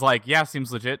I was like, yeah,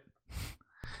 seems legit.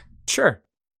 Sure.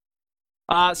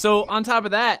 So on top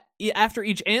of that, after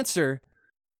each answer,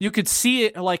 you could see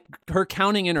it like her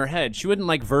counting in her head. She wouldn't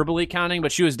like verbally counting,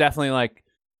 but she was definitely like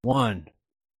 1,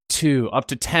 2, up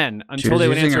to 10 She until was they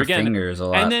would using answer her again. fingers a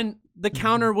lot. And then the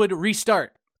counter would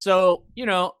restart. So, you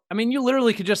know, I mean, you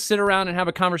literally could just sit around and have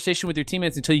a conversation with your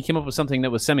teammates until you came up with something that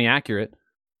was semi-accurate.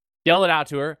 Yell it out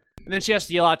to her. And then she has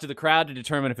to yell out to the crowd to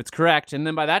determine if it's correct. And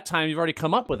then by that time, you've already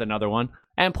come up with another one.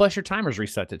 And plus your timer's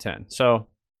reset to 10. So,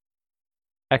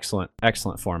 excellent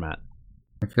format.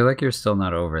 I feel like you're still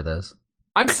not over this.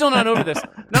 I'm still not over this.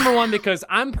 Number one, because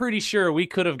I'm pretty sure we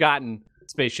could have gotten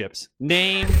spaceships.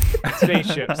 Name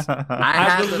spaceships. I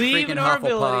had the believe freaking in our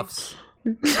Hufflepuffs.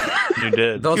 You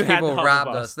did. Those You had people the robbed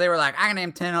Hufflepuffs. us. They were like, I can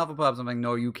name 10 Hufflepuffs. I'm like,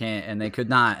 no, you can't. And they could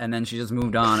not. And then she just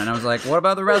moved on. And I was like, what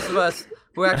about the rest of us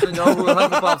who actually know who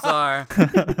Hufflepuffs are?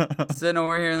 Sitting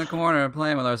over here in the corner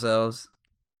playing with ourselves.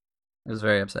 It was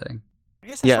very upsetting. I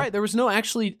guess that's right. There was no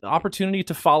actually opportunity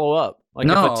to follow up. Like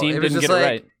No, if a team it was didn't just get it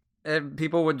like- right. And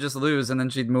people would just lose, and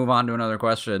then she'd move on to another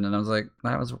question. And I was like,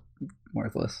 that was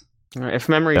worthless. If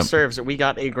memory serves, we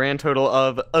got a grand total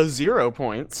of 0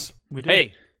 points. We did.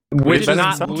 Hey, We we did did better than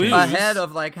not some lose. teams. Ahead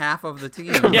of like half of the team.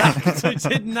 Yeah, we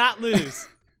did not lose.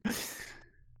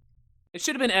 It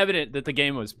should have been evident that the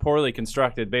game was poorly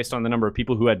constructed based on the number of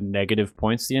people who had negative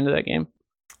points at the end of that game.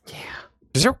 Yeah.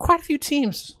 Because there were quite a few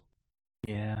teams.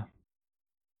 Yeah.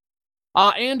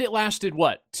 And it lasted,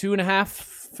 what,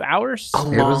 2.5 hours?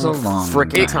 It was a long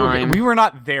frickin' time. We were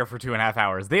not there for 2.5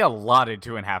 hours. They allotted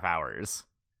 2.5 hours.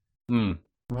 Hmm.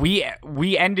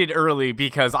 We ended early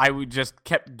because I would just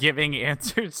kept giving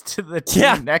answers to the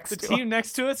team next to team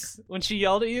next to us when she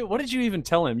yelled at you. What did you even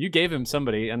tell him? You gave him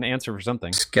somebody an answer for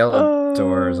something. Skeletor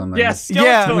or something. Yes,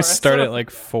 Yeah. We started at like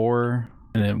 4,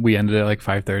 and then we ended at like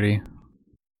 5:30.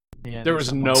 Yeah. There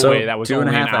was no So, way that was 2.5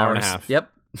 only an hour hours. and a half. Yep.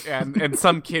 and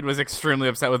some kid was extremely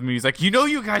upset with me. He's like,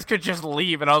 you guys could just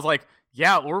leave. And I was like,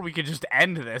 yeah, or we could just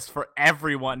end this for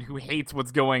everyone who hates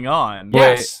what's going on.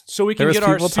 Yes, so we can There was get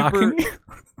our people super... talking.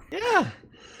 Yeah.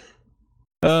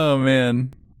 Oh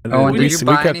man. Oh, and we did you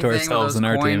buy kept anything to with ourselves those in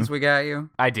our coins team. we got you?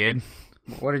 I did.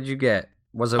 What did you get?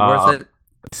 Was it worth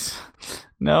it?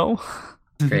 No.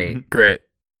 Great. Great.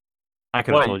 I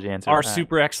could have What, told you the answer. our to that.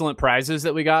 super excellent prizes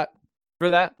that we got for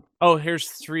that. Oh, here's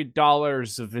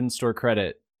 $3 of in-store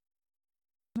credit.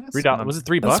 $3. Was it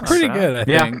 $3? That's pretty good,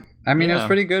 I Yeah. think. I mean, it was Yeah.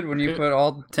 pretty good when you put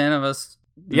all 10 of us.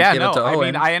 Yeah, give no. it to I Owen.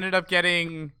 mean, I ended up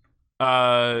getting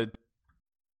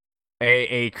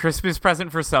a Christmas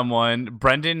present for someone.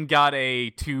 Brendan got a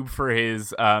tube for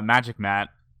his magic mat.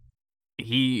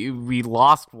 We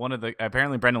lost one of the.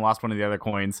 Apparently, Brendan lost one of the other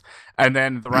coins, and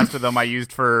then the rest of them I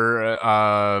used for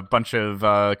a bunch of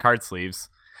card sleeves.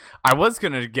 I was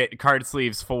gonna get card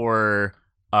sleeves for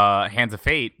Hands of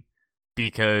Fate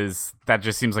because that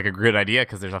just seems like a good idea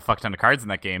because there's a fuck ton of cards in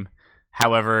that game.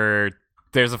 However,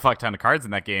 there's a fuck ton of cards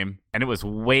in that game, and it was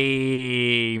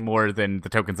way more than the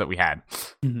tokens that we had.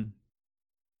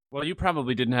 Well, you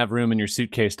probably didn't have room in your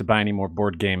suitcase to buy any more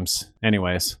board games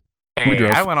anyways. Hey,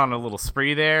 drove. I went on a little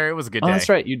spree there. It was a good Oh, day. that's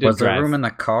right. You did Was there drive. room in the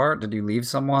car? Did you leave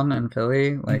someone in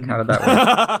Philly? Like, how did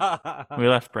that work? We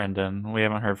left Brendan. We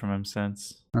haven't heard from him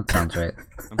since. That sounds right.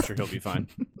 I'm sure he'll be fine.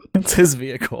 It's his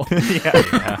vehicle.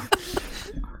 Yeah.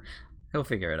 He'll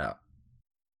figure it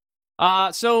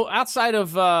out. So outside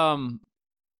of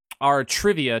our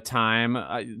trivia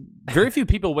time, very few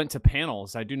people went to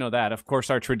panels. I do know that. Of course,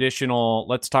 our traditional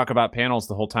let's talk about panels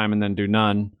the whole time and then do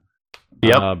none.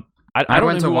 Yep. I I don't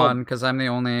went know to who all- one because I'm the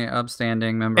only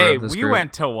upstanding member Hey, of this we group.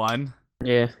 went to one.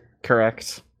 Yeah,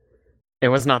 correct. It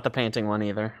was not the painting one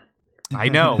either. I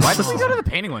know. Why did we go to the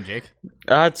painting one, Jake?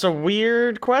 It's a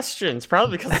weird question. It's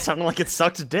probably because it sounded like it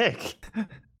sucked dick.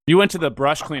 You went to the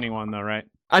brush cleaning one though, right?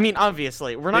 I mean,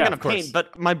 obviously, we're not Yeah, going of to course. paint,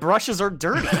 but my brushes are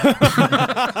dirty.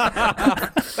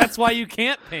 That's why you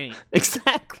can't paint.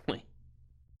 Exactly.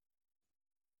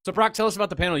 So Brock, tell us about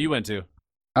the panel you went to.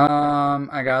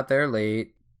 I got there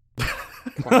late.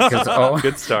 Because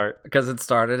Good start. it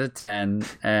started at 10,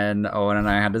 and Owen and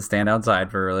I had to stand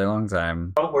outside for a really long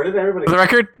time. For the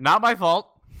record, not my fault.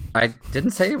 I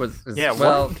didn't say it was. Yeah,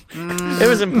 well, It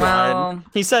was implied. well,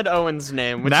 He said Owen's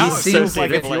name, which Now he it seems like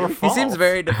associated it's with. your he fault. seems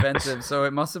very defensive, so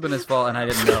it must have been his fault, and I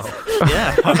didn't know.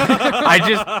 Yeah. I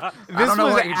just this don't know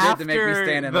was what you did after to make me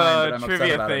stand in the line, but I'm upset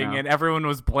trivia about it thing, now. and everyone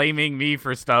was blaming me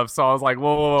for stuff. So I was like,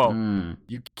 whoa. Mm.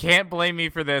 You can't blame me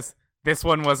for this. This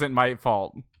one wasn't my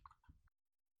fault.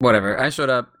 Whatever. I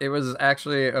showed up. It was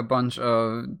actually a bunch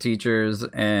of teachers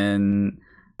and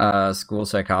school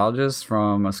psychologists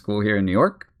from a school here in New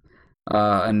York,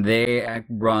 and they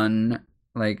run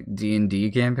like D&D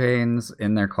campaigns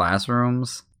in their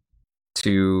classrooms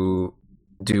to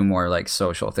do more like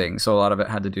social things. So a lot of it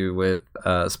had to do with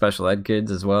special ed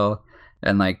kids as well,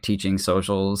 and like teaching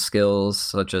social skills,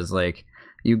 such as like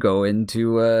you go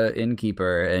into a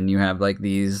innkeeper and you have like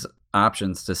these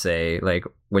options to say like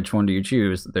which one do you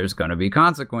choose. There's going to be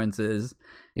consequences.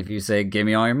 If you say give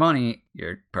me all your money,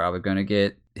 you're probably going to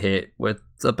get hit with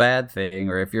a bad thing,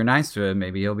 or if you're nice to him,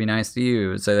 maybe he'll be nice to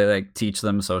you. So they like teach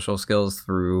them social skills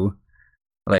through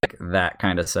like that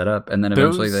kind of setup, and then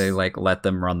eventually Those- they like let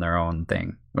them run their own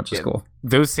thing, which is Yeah. cool.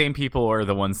 Those same people are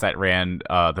the ones that ran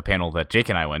the panel that Jake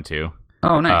and I went to.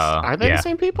 Oh, nice. Are they yeah. the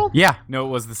same people? Yeah, no, it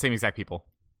was the same exact people.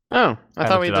 Oh, I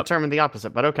thought looked we it up. determined the opposite,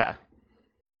 but okay.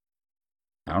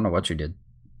 I don't know what you did.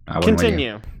 I wouldn't with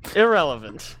you. Continue.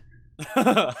 Irrelevant.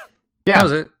 That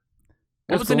was it.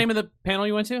 What was the name of the panel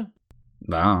you went to?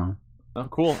 Wow. Oh,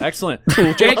 cool. Excellent.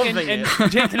 Jake and, Loving and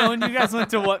it. Jake and Owen, you guys went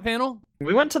to what panel?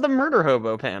 We went to the murder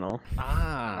hobo panel.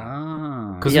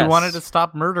 Ah. Because Yes. we wanted to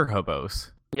stop murder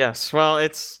hobos. Yes, well,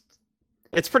 it's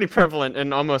pretty prevalent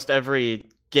in almost every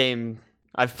game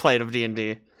I've played of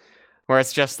D&D, where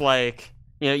it's just like,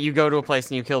 you know, you go to a place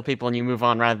and you kill people and you move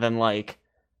on rather than like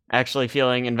actually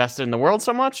feeling invested in the world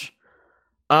so much.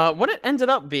 What it ended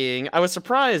up being, I was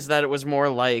surprised that it was more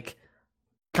like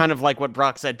kind of like what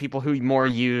Brock said, people who more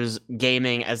use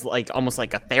gaming as like almost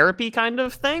like a therapy kind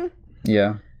of thing.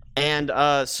 Yeah. And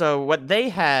so what they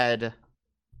had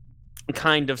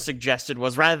kind of suggested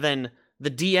was, rather than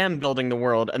the DM building the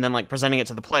world and then like presenting it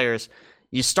to the players,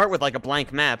 you start with like a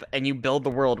blank map and you build the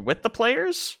world with the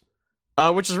players,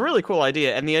 which is a really cool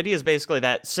idea. And the idea is basically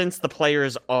that since the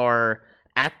players are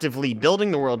actively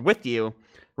building the world with you,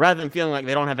 rather than feeling like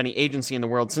they don't have any agency in the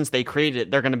world, since they created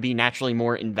it, they're going to be naturally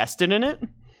more invested in it.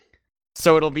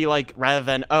 So it'll be like, rather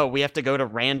than, oh, we have to go to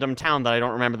random town that I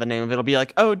don't remember the name of, it'll be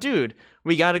like, oh, dude,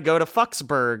 we got to go to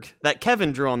Fucksburg that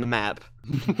Kevin drew on the map.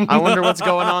 I wonder what's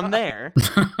going on there.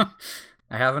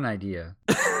 I have an idea.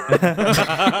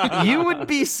 You would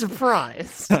be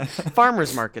surprised.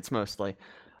 Farmers markets, mostly.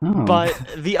 Oh.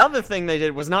 But the other thing they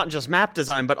did was not just map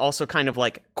design, but also kind of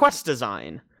like quest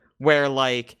design, where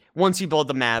like once you build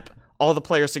the map, all the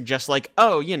players suggest like,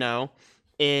 oh, you know,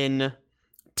 in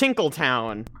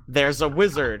Tinkletown, there's a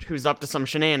wizard who's up to some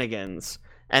shenanigans,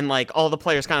 and like all the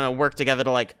players kind of work together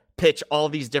to like pitch all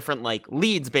these different like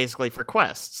leads basically for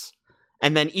quests.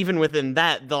 And then even within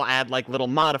that, they'll add like little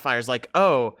modifiers like,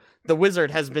 oh, the wizard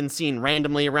has been seen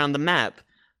randomly around the map.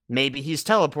 Maybe he's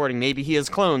teleporting, maybe he has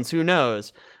clones, who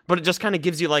knows? But it just kind of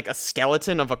gives you like a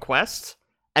skeleton of a quest.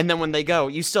 And then when they go,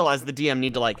 you still as the DM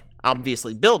need to like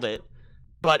obviously build it,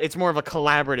 but it's more of a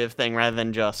collaborative thing rather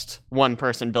than just one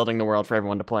person building the world for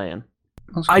everyone to play in.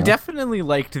 I definitely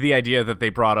liked the idea that they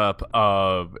brought up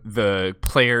of the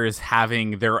players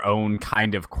having their own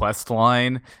kind of quest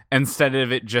line instead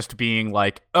of it just being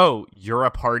like, oh, you're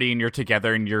a party and you're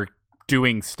together and you're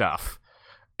doing stuff.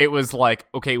 It was like,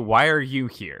 okay, why are you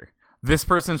here? This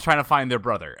person's trying to find their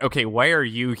brother. Okay, why are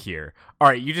you here? All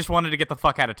right, you just wanted to get the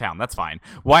fuck out of town. That's fine.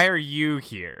 Why are you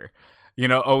here? You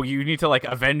know, oh, you need to like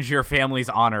avenge your family's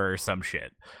honor or some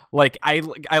shit. Like, I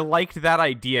liked that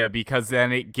idea because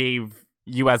then it gave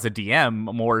you as a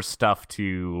DM more stuff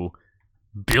to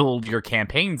build your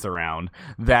campaigns around,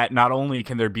 that not only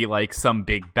can there be like some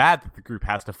big bad that the group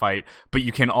has to fight, but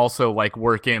you can also like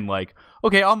work in like,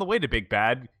 okay, on the way to big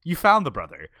bad, you found the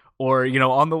brother. Or, you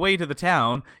know, on the way to the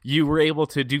town, you were able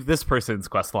to do this person's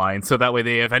quest line, so that way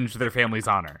they avenged their family's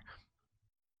honor.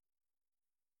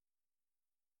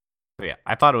 So yeah,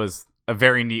 I thought it was a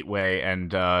very neat way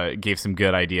and gave some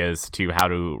good ideas to how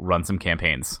to run some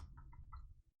campaigns.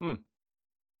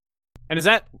 And is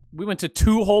that, we went to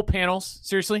 2 whole panels?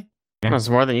 Seriously? That's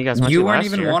more than you guys went You to weren't last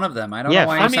even year. one of them. I don't Yeah, know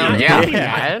why I you mean, sound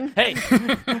yeah. Hey,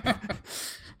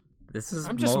 This is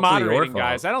I'm just mostly moderating, your fault.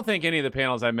 guys. I don't think any of the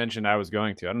panels I mentioned I was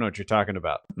going to. I don't know what you're talking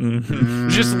about. Mm.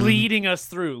 Just leading us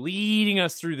through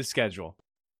the schedule.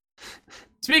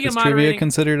 Speaking Is of trivia moderating,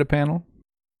 considered a panel?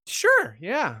 sure,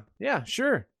 yeah,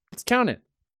 sure. Let's count it.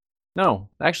 No,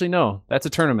 actually, no. That's a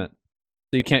tournament.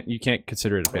 So you can't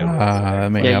consider it a panel.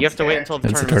 Yeah, you have to wait until the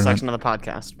It's a tournament tournament. section of the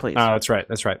podcast, please. That's right.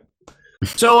 That's right.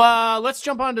 So let's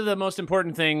jump on to the most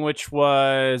important thing, which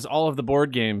was all of the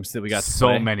board games that we got to So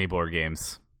play. many board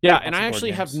games. Yeah, and Lots I of board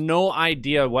actually have games. no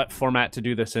idea what format to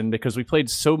do this in because we played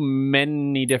so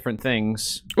many different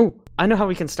things. Ooh, I know how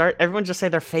we can start. Everyone just say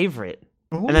their favorite,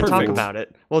 and then talk perfect. about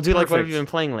it. We'll do like, what have you Perfect.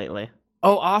 been playing lately?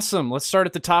 Oh, awesome. Let's start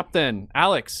at the top then.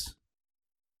 Alex,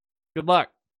 good luck.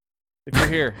 If you're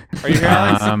here. Are you here,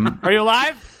 Alex? Are you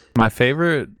alive? My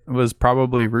favorite was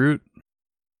probably Root.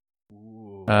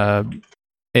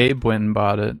 Abe went and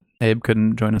bought it. Abe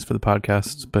couldn't join us for the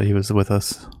podcast, but he was with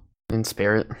us. In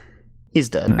spirit. He's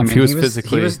dead. And he was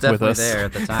physically he was with definitely us. there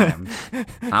at the time.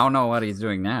 I don't know what he's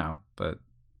doing now, but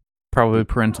Probably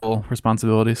parental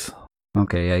responsibilities.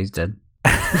 okay, yeah, he's dead.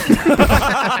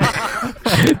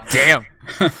 Damn.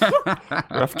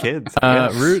 Rough kids.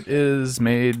 Root is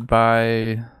made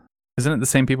by... Isn't it the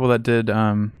same people that did...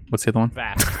 what's the other one?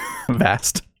 Vast.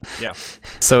 Vast. Yeah.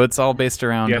 So it's all based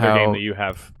around The other game how that you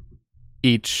have.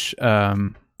 each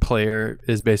player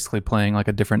is basically playing like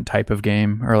a different type of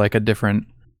game, or like a different...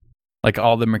 Like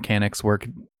all the mechanics work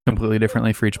completely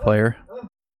differently for each player.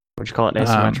 Would you call it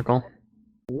asymmetrical?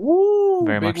 Woo!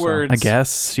 Very Big much so. words. I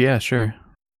guess. Yeah, sure.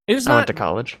 It's I went not to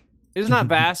college. Isn't not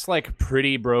Vast like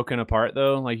pretty broken apart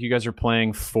though? Like you guys are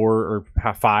playing 4 or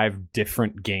 5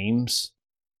 different games.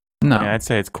 No. Yeah, I'd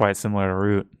say it's quite similar to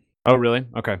Root. Oh, really?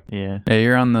 Okay. Yeah. Yeah,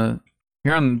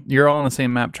 you're all on the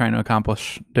same map trying to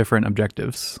accomplish different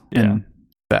objectives in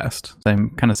Vast.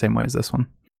 Same way as this one.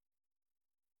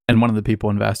 And one of the people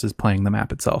in Vast is playing the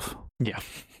map itself. Yeah.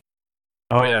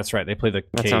 Oh yeah, that's right. They play the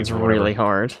That cave sounds or whatever. really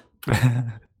hard.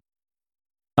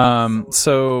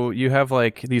 So you have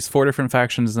like these 4 different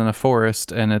factions in a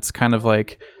forest, and it's kind of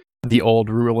like the old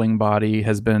ruling body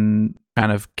has been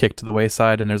kind of kicked to the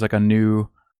wayside, and there's like a new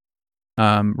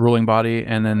ruling body,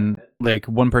 and then like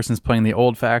one person's playing the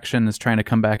old faction is trying to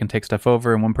come back and take stuff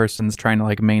over, and one person's trying to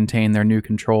like maintain their new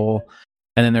control,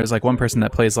 and then there's like one person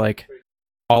that plays like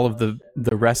all of the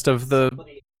rest of the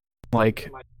like,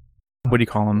 what do you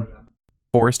call them,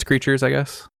 forest creatures, I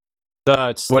guess.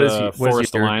 It's What the is your-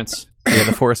 Forest Alliance. Yeah,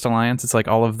 the Forest Alliance. It's like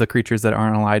all of the creatures that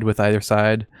aren't allied with either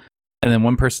side, and then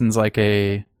one person's like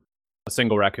a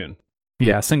single raccoon.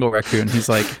 single raccoon. He's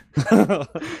like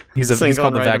he's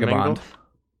called the Vagabond.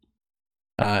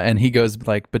 And he goes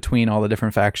like between all the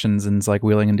different factions and is like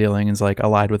wheeling and dealing, and is like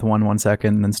allied with one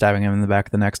second and then stabbing him in the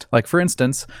back the next. Like for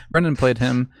instance, Brendan played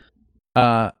him,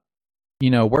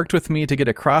 worked with me to get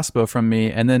a crossbow from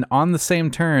me, and then on the same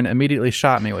turn immediately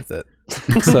shot me with it.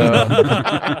 So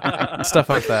stuff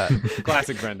like that.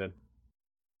 Classic Brendan.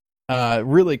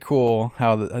 Really cool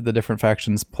how the different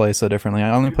factions play so differently. I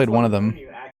only played one of them,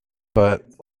 but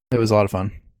it was a lot of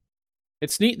fun.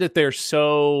 It's neat that they're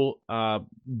so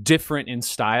different in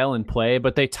style and play,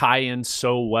 but they tie in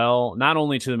so well, not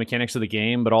only to the mechanics of the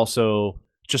game, but also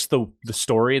just the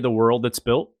story, the world that's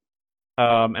built.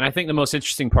 And I think the most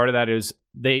interesting part of that is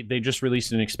they just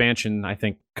released an expansion, I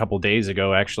think a couple days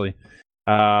ago, actually.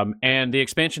 And the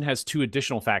expansion has 2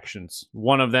 additional factions.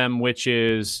 One of them, which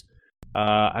is,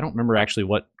 I don't remember actually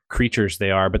what creatures they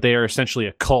are, but they are essentially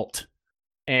a cult.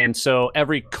 And so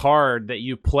every card that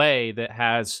you play that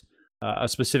has a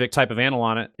specific type of animal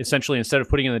on it, essentially instead of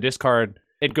putting in the discard,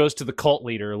 it goes to the cult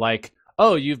leader. Like,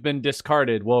 oh, you've been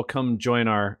discarded. Well, come join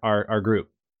our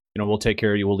group. We'll take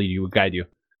care of you. We'll lead you. We'll guide you.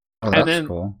 Oh, that's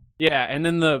cool. Yeah, and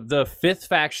then the 5th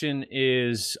faction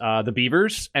is the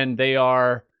Beavers, and they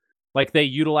are like they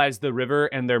utilize the river,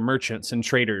 and they're merchants and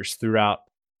traders throughout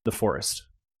the forest.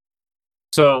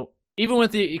 So even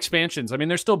with the expansions, I mean,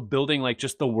 they're still building like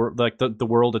just the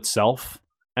world itself.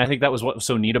 And I think that was what was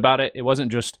so neat about it. It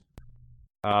wasn't just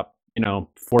 4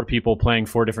 people playing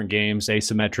 4 different games,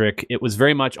 asymmetric. It was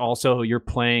very much also you're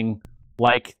playing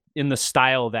like in the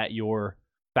style that your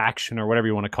faction or whatever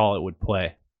you want to call it would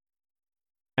play.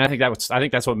 And I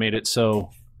think that's what made it so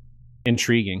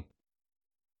intriguing.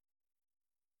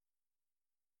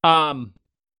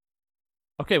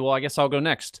 Okay, well, I guess I'll go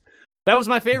next. That was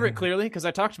my favorite, clearly, because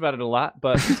I talked about it a lot.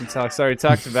 But since Alex already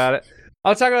talked about it,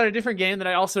 I'll talk about a different game that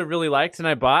I also really liked and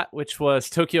I bought, which was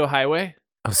Tokyo Highway.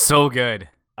 Oh, so good.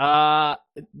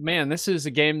 Man, this is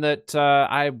a game that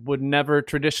I would never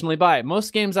traditionally buy.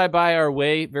 Most games I buy are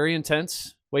very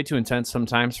intense, way too intense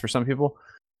sometimes for some people.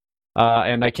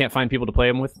 And I can't find people to play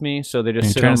them with me, so they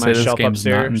just sit on my shelf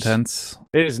upstairs. Not intense?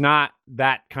 It is not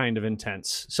that kind of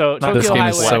intense. So This Tokyo game Highway,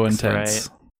 is so intense.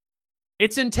 Right?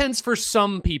 It's intense for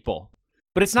some people,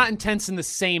 but it's not intense in the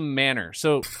same manner.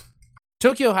 So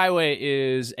Tokyo Highway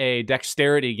is a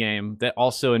dexterity game that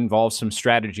also involves some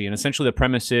strategy, and essentially the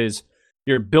premise is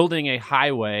you're building a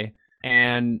highway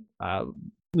and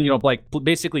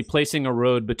basically placing a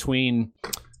road between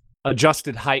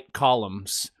adjusted height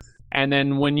columns. And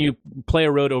then when you play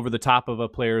a road over the top of a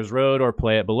player's road or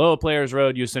play it below a player's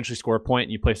road, you essentially score a point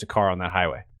and you place a car on that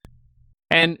highway.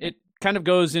 And it kind of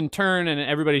goes in turn, and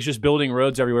everybody's just building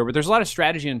roads everywhere. But there's a lot of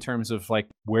strategy in terms of like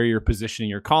where you're positioning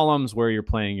your columns, where you're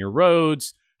playing your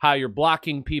roads, how you're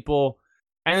blocking people.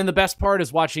 And then the best part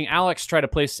is watching Alex try to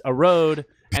place a road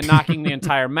and knocking the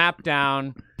entire map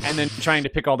down, and then trying to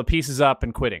pick all the pieces up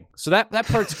and quitting. So that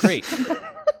part's great.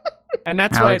 And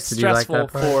that's why Alex, it's did you like stressful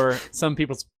that part? for some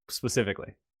people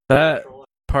specifically. That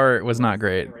part was not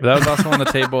great. But that was also on the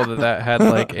table that had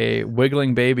like a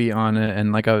wiggling baby on it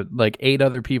and like 8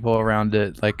 other people around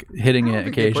it, like hitting it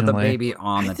occasionally. Put the baby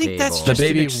on the table. That's The just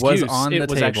baby an was excuse. on the It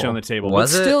was table. actually on the table.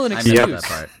 Was but it? still an I excuse. missed that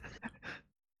part.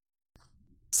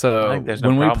 So I think there's no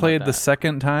when we problem with played the that.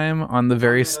 second time on the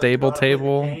very stable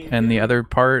table and the other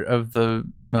part of the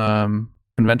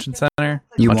convention center,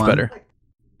 You much won? better.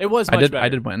 It was much better. I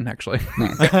did win actually.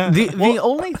 The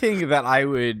only thing that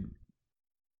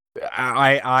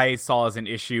I saw as an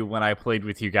issue when I played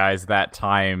with you guys that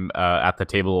time at the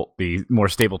table, the more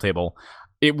stable table,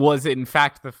 it was in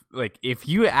fact if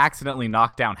you accidentally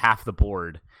knock down half the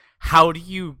board, how do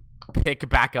you pick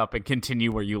back up and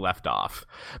continue where you left off?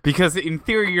 Because in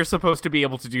theory you're supposed to be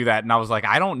able to do that, and I was like,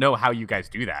 I don't know how you guys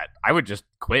do that. I would just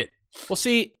quit. Well,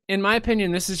 see, in my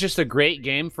opinion, this is just a great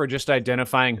game for just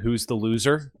identifying who's the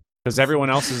loser, because everyone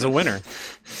else is a winner.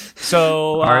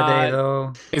 So Are they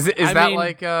though? Is I that mean,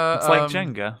 like It's like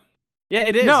Jenga. Yeah,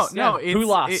 it is. No, Yeah. Who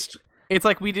lost? It's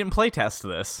like we didn't play test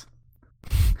this.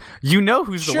 You know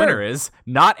who's the Sure. winner is,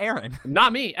 not Aaron.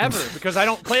 Not me, ever, because I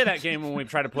don't play that game when we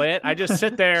try to play it. I just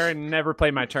sit there and never play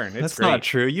my turn. It's That's great. not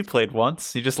true. You played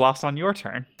once. You just lost on your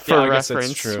turn. For I guess that's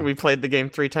reference, true. we played the game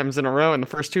 3 times in a row, and the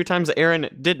first 2 times Aaron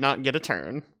did not get a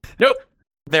turn. Nope.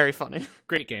 Very funny.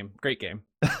 Great game. Great game.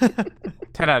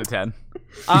 10 out of 10.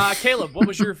 Caleb, what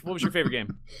was your favorite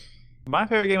game? My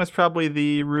favorite game was probably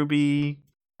the Ruby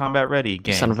Combat Ready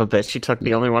game. Son of a bitch, you took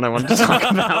the only one I wanted to talk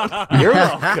about. You're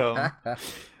welcome.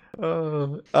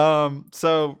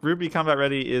 So Ruby Combat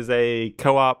Ready is a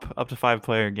co-op up to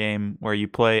 5-player game where you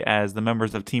play as the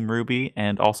members of Team Ruby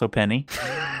and also Penny.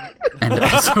 And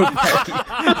also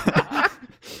Penny.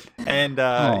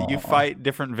 And you fight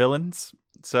different villains.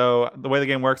 So the way the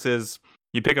game works is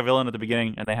you pick a villain at the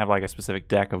beginning, and they have like a specific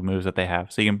deck of moves that they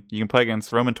have. So you can play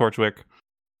against Roman Torchwick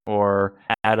or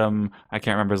Adam. I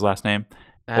can't remember his last name.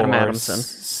 Adam or Adamson.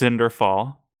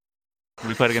 Cinderfall.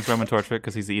 We played against Roman Torchwick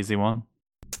because he's the easy one.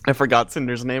 I forgot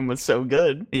Cinder's name was so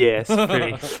good. Yes,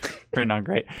 pretty not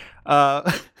great.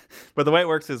 But the way it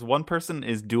works is one person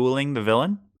is dueling the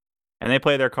villain, and they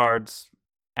play their cards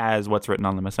as what's written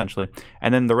on them, essentially.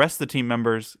 And then the rest of the team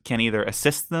members can either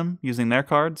assist them using their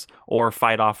cards or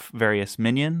fight off various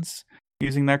minions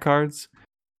using their cards.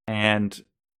 And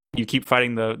you keep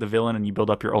fighting the villain, and you build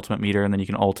up your ultimate meter, and then you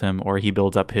can ult him, or he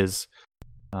builds up his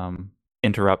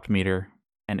interrupt meter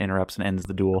and interrupts and ends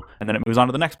the duel. And then it moves on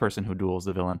to the next person who duels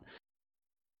the villain.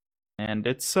 And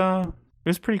it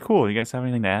was pretty cool. You guys have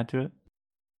anything to add to it?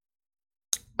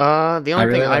 The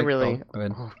only thing I really... go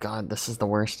ahead. Oh god, this is the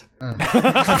worst. Uh.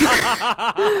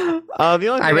 The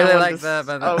only thing I really wanted like to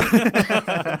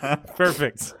that. Oh.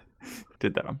 Perfect.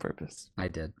 Did that on purpose. I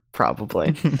did.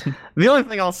 Probably. The only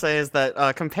thing I'll say is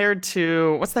that compared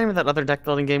to... What's the name of that other deck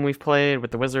building game we've played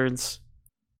with the wizards?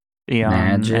 Eon's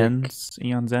Magic. End?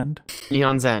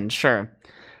 Eon's End, sure.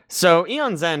 So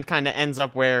Eon's End kind of ends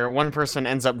up where one person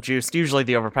ends up juiced, usually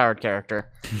the overpowered character,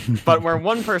 but where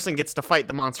one person gets to fight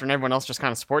the monster and everyone else just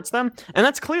kind of supports them. And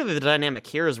that's clearly the dynamic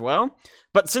here as well.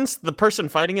 But since the person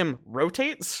fighting him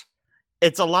rotates,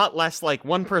 it's a lot less like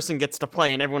one person gets to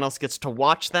play and everyone else gets to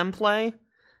watch them play,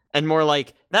 and more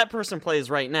like that person plays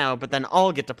right now, but then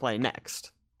I'll get to play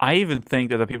next. I even think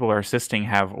that the people who are assisting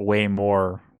have way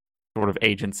more sort of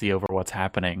agency over what's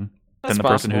happening That's than the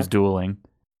person possible. who's dueling.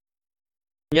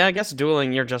 Yeah, I guess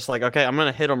dueling, you're just like, okay, I'm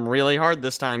gonna hit him really hard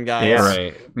this time, guys. Yeah.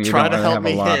 Right. You Try don't to really help have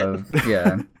me a lot hit. of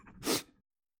yeah.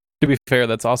 To be fair,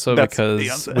 that's also That's because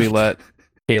Beyonce. we let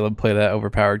Caleb play that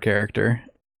overpowered character.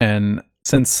 And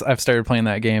since I've started playing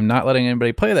that game, not letting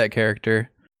anybody play that character,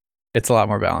 it's a lot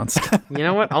more balanced. You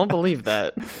know what? I'll believe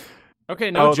that.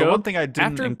 Okay, no the joke. one thing I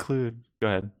didn't after- include. Go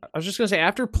ahead. I was just gonna say,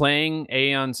 after playing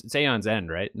it's Aeon's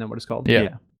End, right? Isn't that what it's called?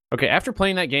 Yeah. Okay, after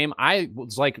playing that game, I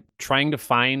was like trying to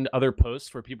find other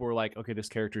posts where people were like, okay, this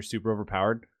character is super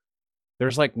overpowered.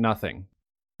 There's like nothing.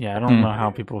 Yeah, I don't know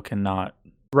how people cannot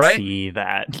Right? see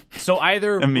that. So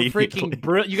either we're Immediately.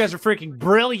 you guys are freaking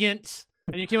brilliant,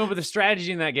 and you came up with a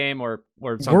strategy in that game, or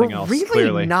something We're else. really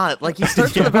Clearly, not. Like, he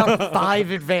starts with about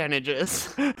 5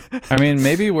 advantages. I mean,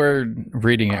 maybe we're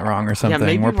reading it wrong or something. Yeah,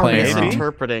 maybe we're playing it maybe. wrong.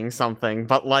 misinterpreting something,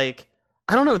 but like,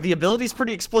 I don't know, the ability's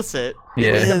pretty explicit.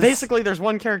 Yeah. Basically, there's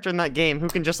one character in that game who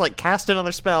can just like cast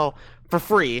another spell for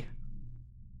free.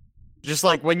 Just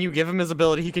like when you give him his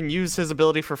ability, he can use his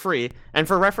ability for free. And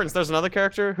for reference, there's another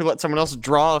character who lets someone else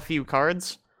draw a few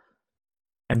cards.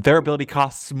 And their ability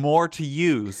costs more to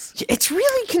use. It's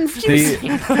really confusing.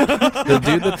 The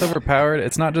dude that's overpowered,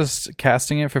 it's not just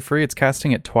casting it for free, it's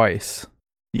casting it twice.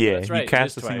 Yeah, That's right, you it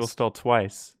cast is a single twice. spell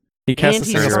twice. He casts And a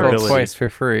he single starts- spell twice for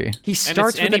free. He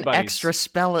starts with anybody's. an extra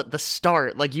spell at the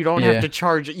start. Like, you don't Yeah. have to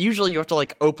charge. Usually, you have to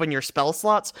like open your spell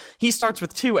slots. He starts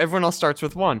with 2. Everyone else starts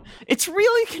with 1. It's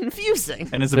really confusing.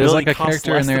 And his There's ability like a costs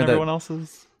character in less there than that- everyone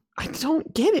else's. I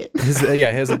don't get it.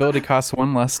 His ability costs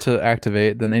 1 less to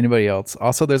activate than anybody else.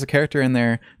 Also, there's a character in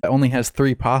there that only has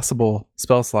 3 possible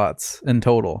spell slots in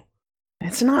total.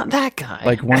 It's not that guy.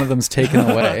 Like, one of them's taken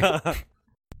away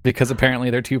because apparently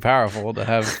they're too powerful to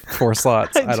have 4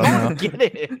 slots. I don't know. get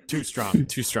it. too strong,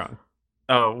 too strong.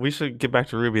 Oh, we should get back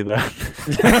to Ruby then.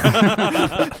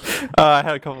 I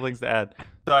had a couple things to add.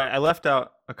 So I left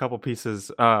out a couple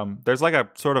pieces. There's like a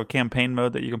sort of campaign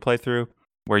mode that you can play through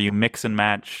where you mix and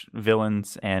match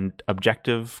villains and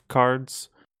objective cards.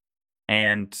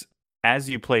 And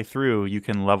as you play through, you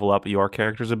can level up your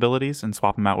character's abilities and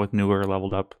swap them out with newer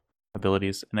leveled up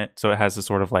abilities. And so it has a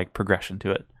sort of like progression to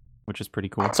it, which is pretty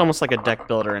cool. It's almost like a deck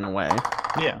builder in a way,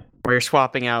 Yeah. where you're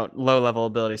swapping out low-level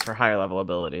abilities for higher-level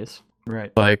abilities.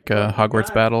 Right. Like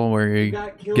Hogwarts Battle, where you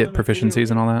get proficiencies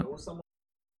and all that.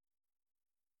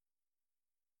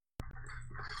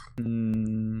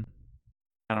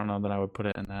 I don't know that I would put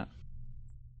it in that.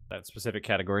 That specific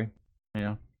category.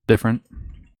 Yeah. Different.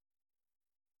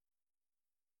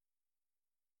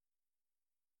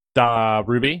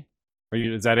 Ruby,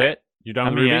 is that it? You done, I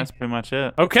mean, Ruby? yeah, that's pretty much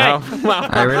it. Okay. Oh, wow.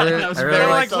 I really, That was I very really They're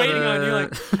like like waiting on you.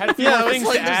 Like had a few Yeah, more it things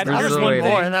was to like add. We're just just one waiting.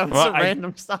 more, and that was Well, a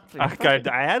random stopping.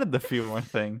 I added the few more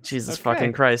things. Jesus Okay.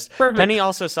 fucking Christ. Perfect. Penny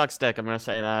also sucks dick, I'm gonna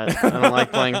say that. I don't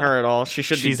like playing her at all. She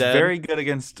should She's be dead. very good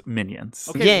against minions.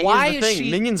 Okay, yeah, why here's the is thing.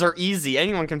 she? Minions are easy.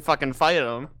 Anyone can fucking fight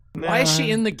them. Why is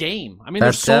she in the game? I mean,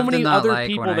 That's there's so Dev did many not other like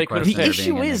people when I they could have The questioned picked.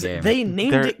 her being issue in the is game. they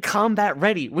named They're- it combat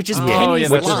ready, which is Oh, Penny's yeah, Which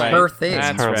that's is line. right. her thing.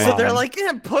 That's her right. So they're line. like,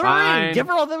 yeah, put her Fine. in. Give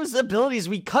her all those abilities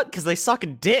we cut because they suck a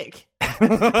dick.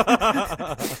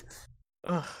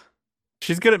 Ugh.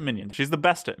 She's good at minions. She's the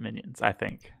best at minions, I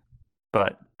think.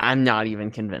 But I'm not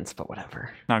even convinced, but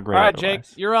whatever. not great. All right, Jake,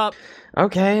 otherwise. you're up.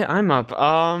 Okay, I'm up.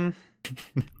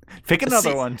 Pick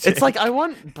another See, one. It's Jake. like I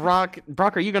want Brock.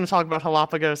 Brock, are you going to talk about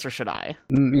Galapagos or should I?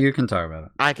 You can talk about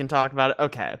it. I can talk about it.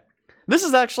 Okay. This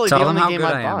is actually Tell the them only how game good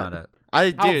I I am bought. at it.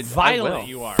 I How dude, violent I will.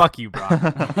 you are. Fuck you, bro.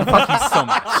 Fuck you so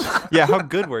much. Yeah, how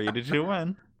good were you? Did you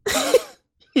win?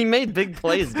 He made big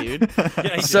plays, dude.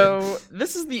 Yeah, he So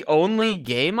this is the only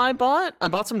game I bought. I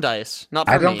bought some dice. Not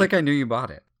for I don't me. think I knew you bought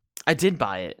it. I did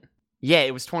buy it. Yeah,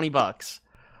 it was $20.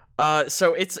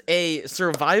 So it's a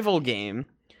survival game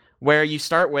where you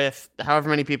start with however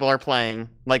many people are playing.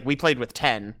 Like we played with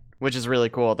 10, which is really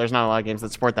cool. There's not a lot of games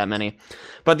that support that many.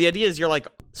 But the idea is you're like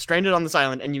stranded on this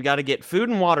island and you got to get food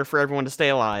and water for everyone to stay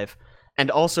alive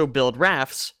and also build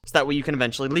rafts so that way you can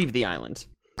eventually leave the island.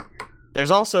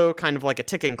 There's also kind of like a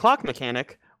ticking clock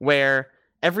mechanic where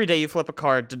every day you flip a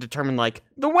card to determine like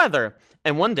the weather.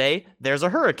 And one day there's a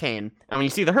hurricane. And when you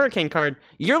see the hurricane card,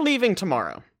 you're leaving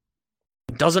tomorrow.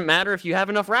 Doesn't matter if you have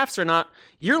enough rafts or not,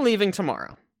 you're leaving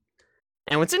tomorrow.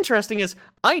 And what's interesting is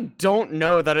I don't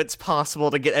know that it's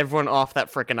possible to get everyone off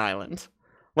that frickin' island.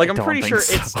 Like I'm don't pretty think sure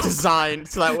so. it's designed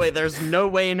so that way there's no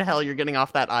way in hell you're getting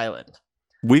off that island.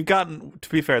 We've gotten, to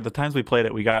be fair, the times we played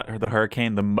it, we got the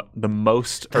hurricane the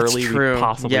most That's early true. we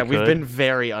possibly yeah, could. we've been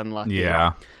very unlucky.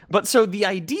 Yeah. But so the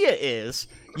idea is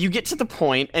you get to the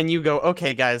point and you go,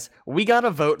 okay, guys, we got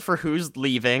to vote for who's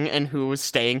leaving and who's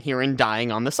staying here and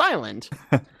dying on this island.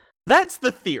 That's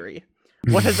the theory.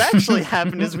 What has actually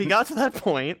happened is we got to that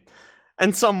point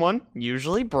and someone,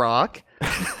 usually Brock,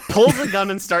 pulls a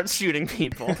gun and starts shooting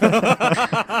people.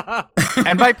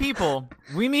 And by people,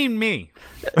 we mean me.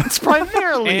 It's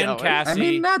primarily And Owen. Cassie. I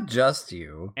mean, not just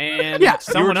you. And Yeah,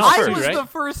 someone you else, I too, was right? the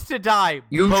first to die.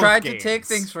 You both tried to games. take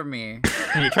things from me.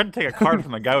 You tried to take a card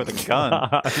from the guy with a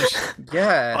gun.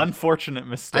 Yeah. Unfortunate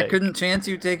mistake. I couldn't chance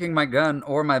you taking my gun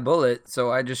or my bullet,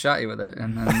 so I just shot you with it.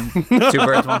 And then two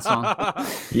birds, one stone.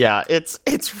 Yeah, it's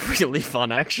really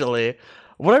fun actually.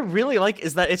 What I really like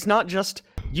is that it's not just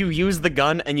you use the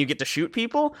gun and you get to shoot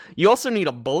people. You also need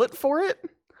a bullet for it.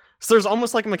 So there's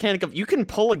almost like a mechanic of you can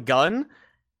pull a gun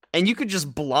and you could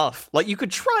just bluff. Like you could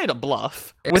try to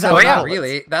bluff without Except not bullets.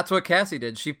 really. That's what Cassie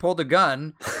did. She pulled a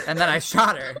gun, and then I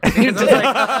shot her. Because I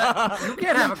was like, you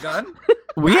can't have a gun.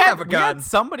 We I had, have a we gun. had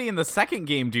somebody in the second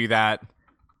game do that.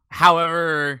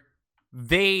 However,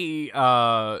 they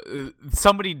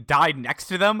somebody died next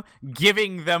to them,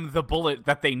 giving them the bullet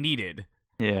that they needed.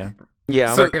 Yeah.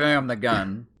 Yeah. So giving him the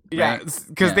gun. Yeah, right?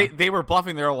 because Yeah. they were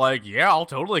bluffing. They were like, "Yeah, I'll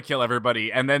totally kill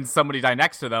everybody," and then somebody died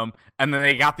next to them, and then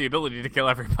they got the ability to kill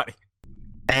everybody.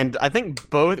 And I think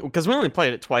both, because we only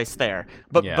played it twice there,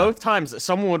 but Yeah. both times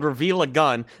someone would reveal a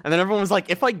gun, and then everyone was like,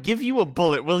 if I give you a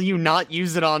bullet, will you not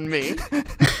use it on me?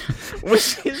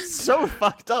 Which is so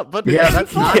fucked up, but Yeah,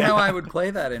 that's not Yeah. how I would play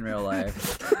that in real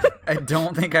life. I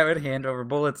don't think I would hand over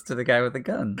bullets to the guy with the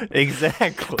gun.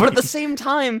 Exactly. But at the same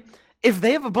time, if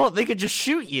they have a bullet, they could just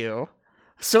shoot you.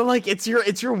 So like, it's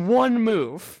your one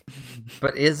move.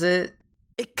 But is it?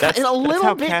 that's a little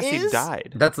how bit Cassie is.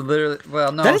 died. That's literally.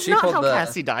 Well, no, That is she not pulled how the.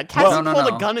 Cassie died. Cassie no, pulled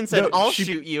no. a gun and said, No, "I'll she-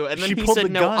 shoot you," and then she he pulled said, the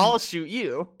 "No, gun. I'll shoot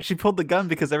you." She pulled the gun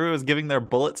because everyone was giving their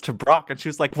bullets to Brock, and she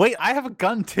was like, "Wait, I have a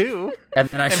gun too." And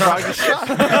then I And shot Brock her. just shot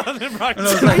her. And Brock And I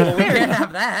was just- like, well, we can't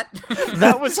have that.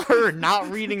 That was her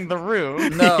not reading the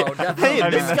room. No, definitely Hey,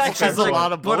 not. this guy She's has a like,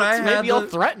 lot of "But I bullets. had Maybe I'll the-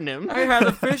 threaten him. I had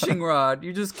a fishing rod.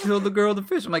 You just killed the girl with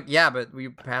the fish. I'm like, yeah, but we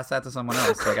passed that to someone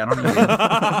else. Like, I don't need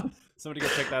it. Somebody go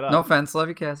check that out. No offense, love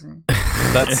you, Cassie.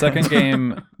 That second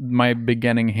game, my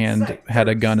beginning hand had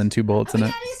a gun and 2 bullets in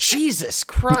it. Jesus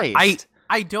Christ!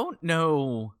 I don't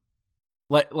know.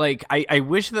 Like I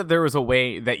wish that there was a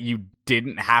way that you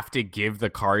didn't have to give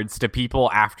the cards to people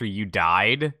after you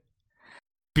died.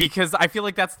 Because I feel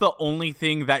like that's the only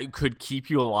thing that could keep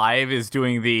you alive is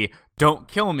doing the "don't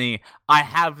kill me, I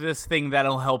have this thing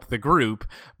that'll help the group."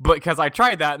 But because I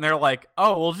tried that and they're like,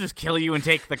 "Oh, we'll just kill you and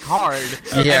take the card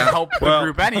Yeah. and help the Well,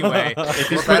 group anyway." Well, Just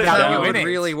that's put how it you would in it.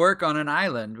 really work on an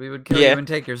island. We would kill Yeah. you and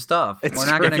take your stuff. It's We're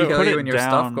not true. going to If you kill put you it and your down-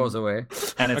 stuff goes away.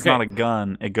 And it's Okay. not a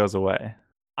gun; it goes away.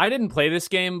 I didn't play this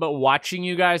game, but watching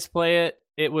you guys play it,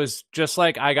 it was just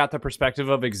like I got the perspective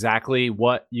of exactly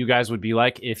what you guys would be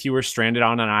like if you were stranded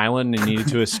on an island and needed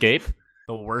to escape.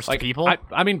 The worst Like, people.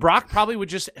 I mean, Brock probably would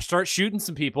just start shooting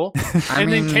some people, I and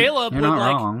mean, then Caleb you're would not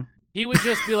like wrong. he would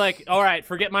just be like, "All right,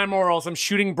 forget my morals. I'm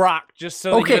shooting Brock just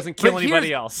so that he doesn't kill but anybody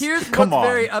here's, else." Here's Come what's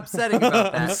on. very upsetting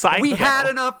about that. Psycho. We had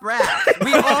enough rafts.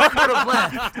 We all could have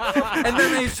left. And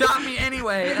then they shot me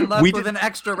anyway and left We with did- an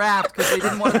extra raft because they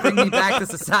didn't want to bring me back to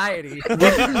society. We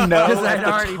didn't know Because at I'd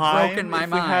the already time broken my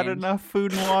if we had mind. enough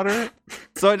food and water.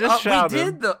 So I just shot we him.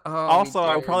 did the. Oh, Also,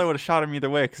 I dude. probably would have shot him either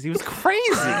way because he was crazy.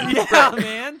 Yeah,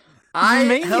 man. I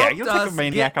Maniac. helped You look like a us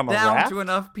maniac get on the down raft. to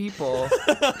enough people.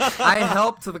 I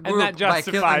helped the group that by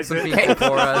killing justifies some it. people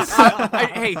for us.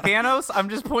 Hey, Thanos, I'm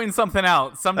just pointing something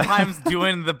out. Sometimes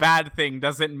doing the bad thing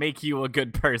doesn't make you a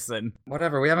good person.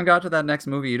 Whatever. We haven't got to that next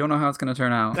movie. You don't know how it's going to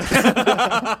turn out.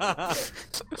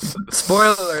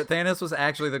 Spoiler alert: Thanos was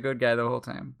actually the good guy the whole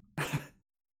time.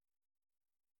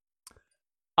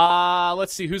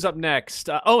 Let's see who's up next.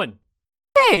 Owen.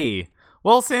 Hey!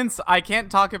 Well, since I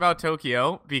can't talk about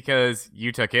Tokyo because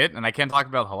you took it, and I can't talk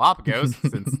about Galapagos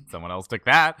since someone else took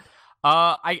that,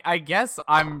 I guess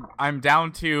I'm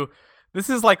down to. This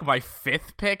is like my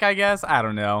 5th pick, I guess. I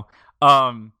don't know.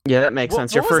 Yeah, that makes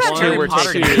sense. Your what was first that two Harry were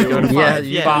Potter taken. game? You go to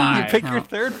Yeah, five. yeah. You pick your Count.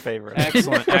 third favorite.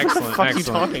 Excellent, excellent, What are you excellent.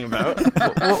 talking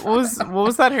about? what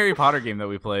was that Harry Potter game that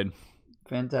we played?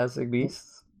 Fantastic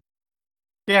Beasts.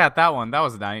 Yeah, that one. That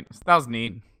was nice. That was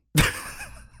neat.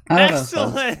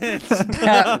 Excellent.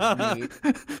 That was neat.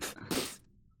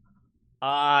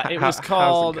 It was How's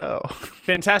called it go?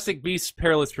 Fantastic Beasts: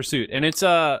 Perilous Pursuit, and it's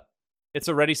a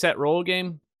ready set roll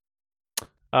game.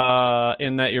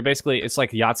 In that you're basically it's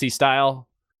like Yahtzee style.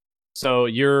 So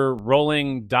you're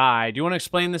rolling die. Do you want to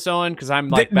explain this, Owen? Because I'm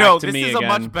like back No, to this me is again.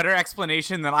 a much better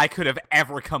explanation than I could have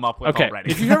ever come up with Okay, already.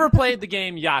 if you've ever played the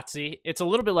game Yahtzee, it's a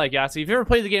little bit like Yahtzee. If you've ever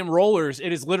played the game Rollers,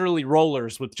 it is literally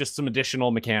rollers with just some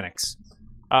additional mechanics.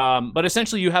 But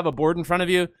essentially, you have a board in front of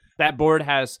you. That board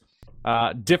has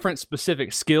different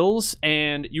specific skills,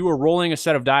 and you are rolling a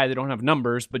set of die that don't have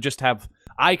numbers, but just have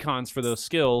icons for those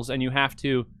skills, and you have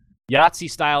to,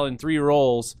 Yahtzee style in 3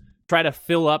 rolls, try to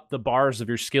fill up the bars of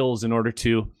your skills in order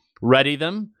to ready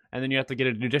them, and then you have to get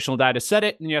an additional die to set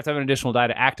it, and you have to have an additional die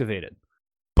to activate it.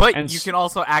 but and you s- can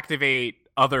also activate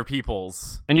other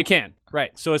people's. And you can,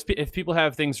 right? So if people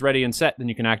have things ready and set, then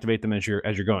you can activate them as you're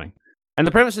going. And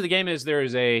the premise of the game is there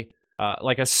is a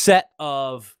like a set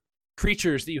of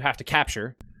creatures that you have to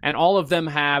capture, and all of them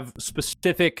have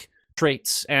specific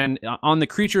traits. And on the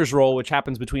creatures roll, which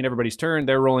happens between everybody's turn,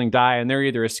 they're rolling die, and they're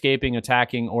either escaping,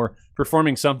 attacking, or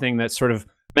performing something that sort of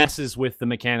messes with the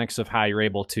mechanics of how you're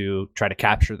able to try to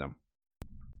capture them.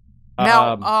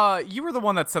 Now, you were the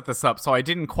one that set this up, so I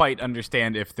didn't quite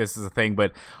understand if this is a thing.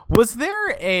 But was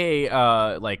there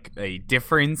a like a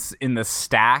difference in the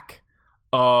stack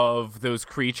of those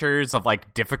creatures of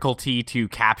like difficulty to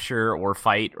capture or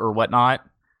fight or whatnot?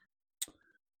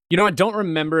 You know, I don't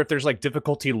remember if there's like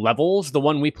difficulty levels. The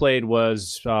one we played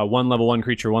was 1 level 1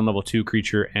 creature, 1 level 2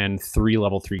 creature, and 3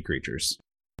 level 3 creatures.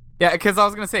 Yeah, because I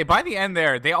was gonna say by the end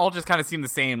there, they all just kind of seemed the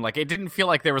same. Like it didn't feel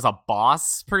like there was a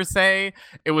boss per se.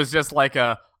 It was just like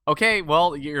okay,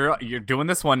 well you're doing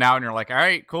this one now, and you're like, all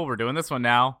right, cool, we're doing this one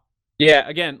now. Yeah,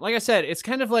 again, like I said, it's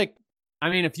kind of like,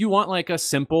 I mean, if you want like a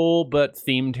simple but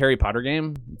themed Harry Potter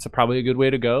game, it's probably a good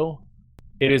way to go.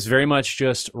 It is very much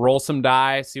just roll some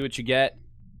die, see what you get,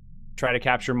 try to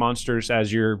capture monsters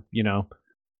as your,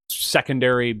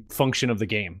 secondary function of the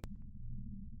game.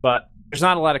 But there's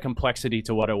not a lot of complexity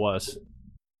to what it was.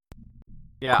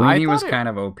 Yeah, Queenie I was thought kind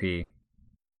of OP.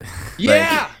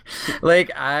 Yeah!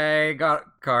 Like I got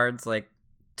cards like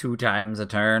 2 times a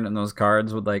turn, and those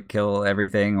cards would like kill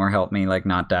everything or help me like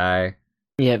not die.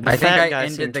 Yeah, the I think fat I guy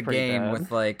ended seems the pretty game bad.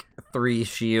 with like 3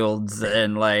 shields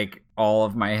and like all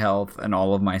of my health and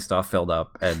all of my stuff filled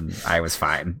up, and I was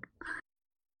fine.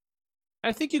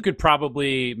 I think you could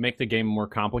probably make the game more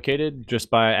complicated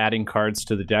just by adding cards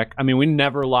to the deck. I mean, we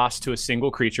never lost to a single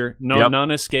creature.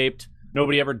 None escaped.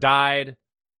 Nobody ever died.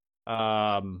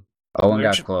 Owen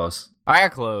got close, I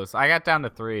got close. I got down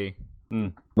to 3.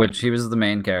 which he was the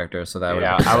main character, so that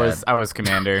Yeah, was I was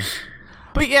commander.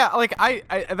 But yeah, like I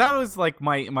that was like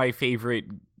my favorite.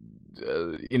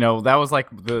 That was like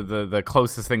the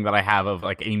closest thing that I have of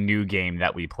like a new game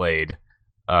that we played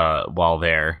while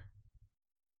there.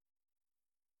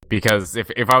 Because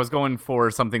if I was going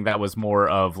for something that was more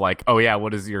of like, oh yeah,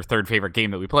 what is your 3rd favorite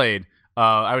game that we played?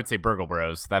 I would say Burgle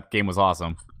Bros. That game was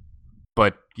awesome.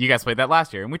 But you guys played that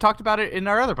last year, and we talked about it in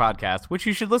our other podcast, which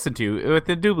you should listen to with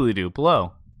the doobly-doo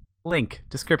below. Link,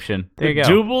 description. There you go.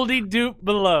 Doobly-doop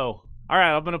below. All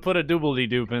right, I'm gonna put a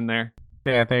doobly-doop in there.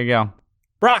 Yeah, there you go.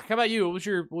 Brock, how about you?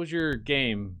 What was your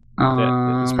game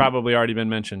that has probably already been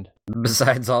mentioned?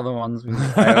 Besides all the ones we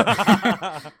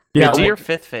Yeah, do your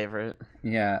fifth favorite.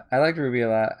 Yeah, I liked Ruby a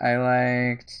lot. I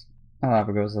liked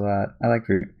Galapagos a lot. I liked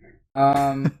Root.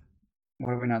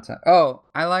 What have we not said? Oh,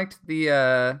 I liked the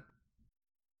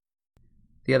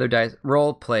other dice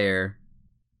role player.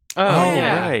 Oh,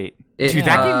 yeah. Right. Dude,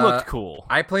 that game looked cool.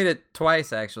 I played it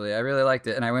twice actually. I really liked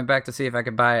it, and I went back to see if I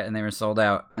could buy it, and they were sold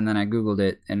out. And then I googled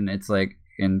it, and it's like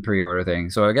in pre-order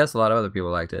thing. So I guess a lot of other people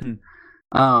liked it.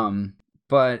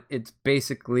 But it's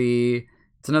basically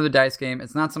another dice game.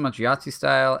 It's not so much Yahtzee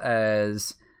style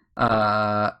as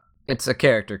it's a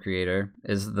character creator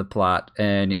is the plot,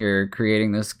 and you're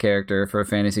creating this character for a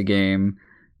fantasy game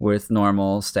with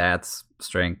normal stats,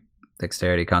 strength,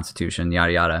 dexterity, constitution,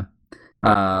 yada yada.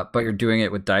 But you're doing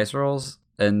it with dice rolls,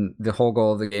 and the whole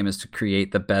goal of the game is to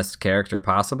create the best character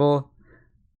possible.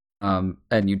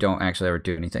 And you don't actually ever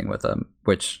do anything with them,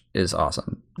 which is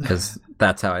awesome because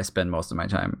that's how I spend most of my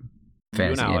time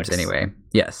fantasy games anyway.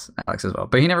 Yes, Alex as well,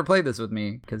 but he never played this with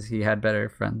me because he had better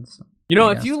friends. You know,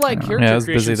 if you like character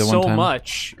creation so time.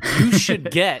 much, you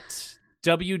should get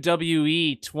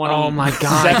WWE 20. Oh my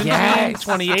God, yes.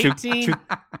 2018.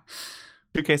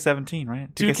 2K17,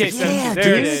 right? 2K17. Yeah,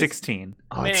 There it is. 16.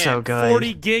 Oh, Man, it's so good.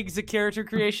 40 gigs of character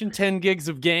creation, 10 gigs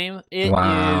of game. It is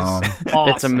Wow. awesome.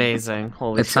 It's amazing.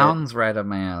 Holy It shit. sounds right up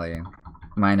my alley,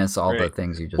 minus all the Great.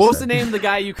 things you just What was said. the name of the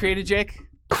guy you created, Jake?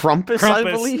 Krampus, I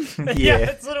believe. Yeah,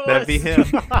 that's what it was. That'd be him.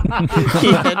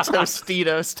 He had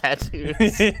Tostitos tattoos.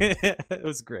 It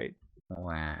was great.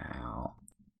 Wow.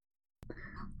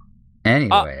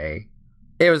 Anyway,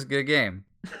 it was a good game.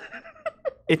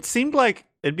 It seemed like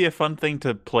it'd be a fun thing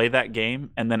to play that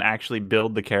game and then actually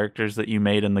build the characters that you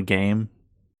made in the game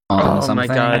Oh something. my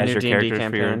God. as new your D&D characters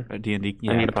for your campaign. D&D.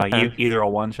 I need Yeah, to like plan. either a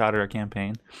one-shot or a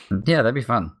campaign. Yeah, that'd be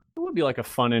fun. It would be like a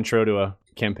fun intro to a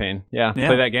campaign. Yeah, Yeah.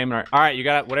 play that game. All right, you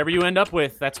got whatever you end up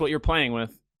with. That's what you're playing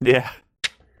with. Yeah.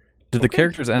 Did the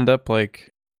characters end up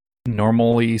like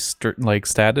normally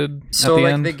statted So at the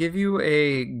like end? they give you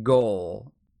a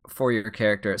goal for your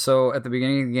character. So at the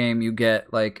beginning of the game, you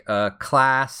get like a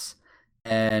class,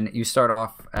 and you start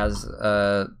off as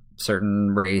a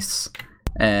certain race,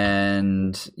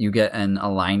 and you get an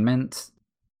alignment,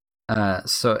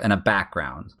 and a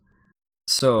background.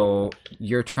 So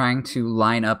you're trying to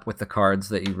line up with the cards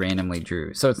that you randomly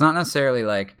drew. So it's not necessarily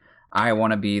like I want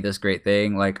to be this great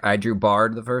thing. Like I drew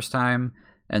Bard the first time,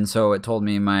 and so it told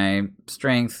me my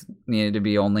strength needed to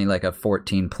be only like a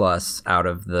 14 plus out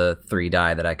of the 3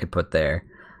 die that I could put there.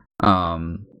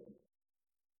 But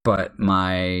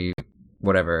my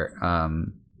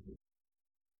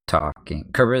talking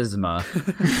charisma.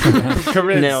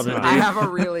 Nailed it, I dude. have a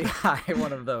really high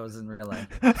one of those in real life.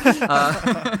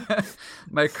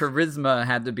 My charisma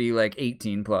had to be like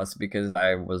 18 plus because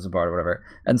I was a bard or whatever.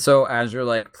 And so as you're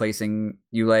like placing,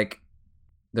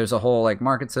 there's a whole like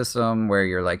market system where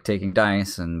you're like taking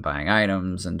dice and buying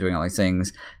items and doing all these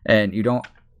things, and you don't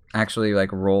actually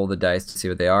like roll the dice to see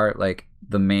what they are. Like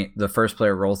the first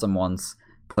player rolls them once,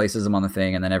 places them on the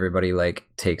thing, and then everybody like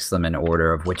takes them in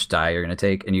order of which die you're going to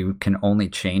take, and you can only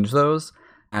change those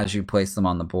as you place them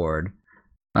on the board.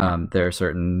 There are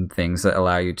certain things that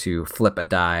allow you to flip a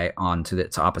die onto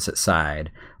its opposite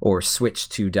side, or switch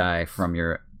 2 die from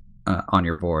your on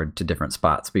your board to different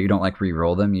spots, but you don't like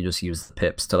re-roll them. You just use the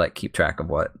pips to like keep track of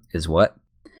what is what.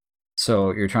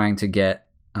 So you're trying to get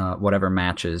whatever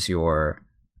matches your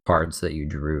cards that you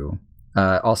drew.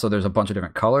 Also, there's a bunch of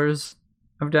different colors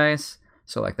of dice.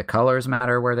 So like the colors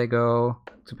matter where they go,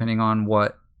 depending on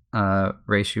what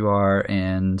race you are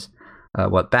and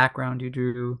what background you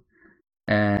drew.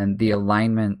 And the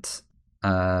alignment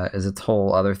is its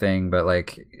whole other thing, but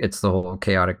like it's the whole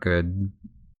chaotic good,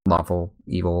 lawful,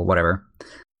 evil, whatever.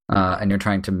 And you're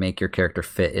trying to make your character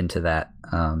fit into that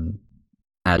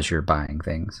as you're buying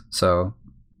things. So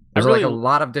there's like a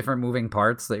lot of different moving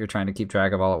parts that you're trying to keep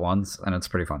track of all at once, and it's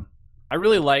pretty fun. I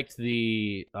really liked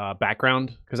the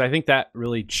background because I think that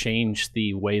really changed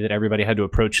the way that everybody had to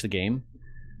approach the game.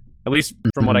 At least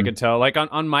from what I could tell. Like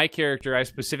on my character, I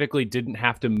specifically didn't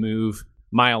have to move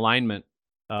my alignment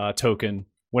token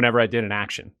whenever I did an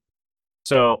action.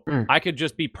 So I could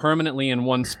just be permanently in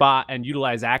one spot and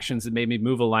utilize actions that made me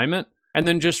move alignment and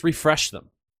then just refresh them.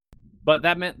 But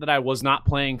that meant that I was not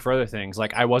playing for other things.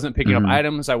 Like I wasn't picking up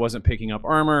items, I wasn't picking up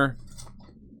armor.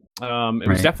 It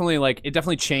was definitely like it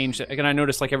definitely changed. And I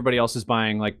noticed like everybody else is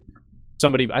buying like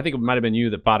somebody. I think it might have been you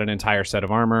that bought an entire set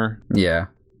of armor. Yeah.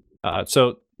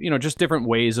 So just different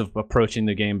ways of approaching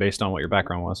the game based on what your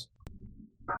background was.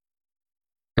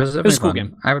 It was a cool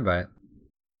game. I would buy it.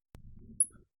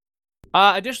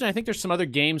 Additionally, I think there's some other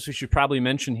games we should probably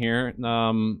mention here.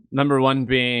 Number one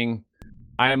being,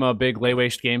 I am a big Lay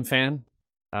Waste game fan.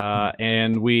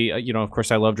 And we, of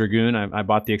course, I love Dragoon. I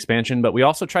bought the expansion, but we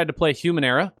also tried to play Human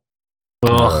Era.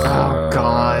 Oh,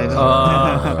 God.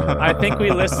 I think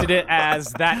we listed it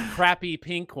as that crappy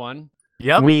pink one.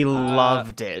 Yep. We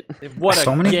loved it. What a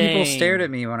So many game. people stared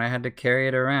at me when I had to carry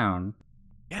it around.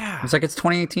 Yeah. It's like, it's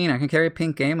 2018. I can carry a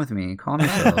pink game with me. Calm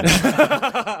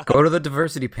yourselves. Go to the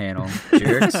diversity panel,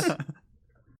 jerks.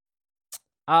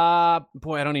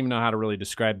 Boy, I don't even know how to really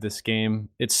describe this game.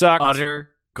 It sucked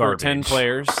Utter for garbage. 10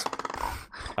 players.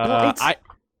 Well,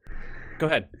 Go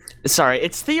ahead. Sorry,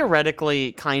 it's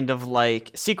theoretically kind of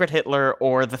like Secret Hitler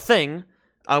or The Thing.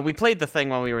 We played The Thing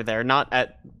when we were there, not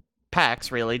at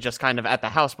PAX, really, just kind of at the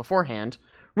house beforehand.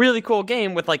 Really cool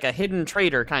game with like a hidden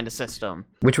traitor kind of system.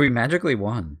 Which we magically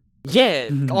won. Yeah,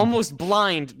 almost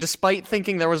blind, despite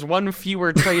thinking there was one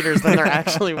fewer traitors than there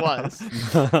actually was.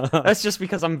 That's just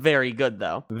because I'm very good,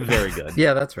 though. Very good.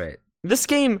 Yeah, that's right. This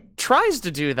game tries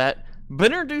to do that,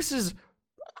 but introduces,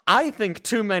 I think,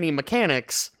 too many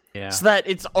mechanics. Yeah. So that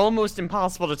it's almost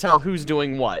impossible to tell who's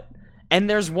doing what. And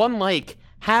there's one, like,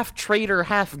 half traitor,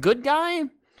 half good guy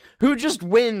who just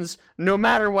wins no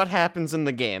matter what happens in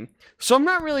the game. So I'm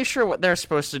not really sure what they're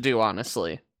supposed to do,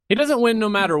 honestly. He doesn't win no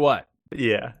matter what.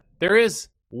 Yeah. There is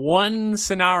one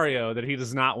scenario that he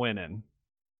does not win in.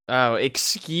 Oh,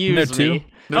 excuse There are me. two?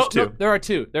 There's two. No, there are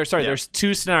two. There's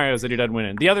two scenarios that he doesn't win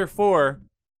in. The other four,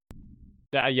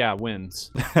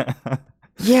 wins.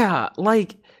 Yeah,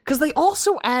 like, because they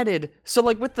also added, so,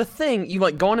 like, with The Thing, you,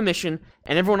 like, go on a mission,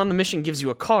 and everyone on the mission gives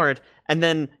you a card, and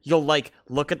then you'll, like,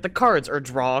 look at the cards or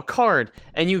draw a card,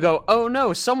 and you go, oh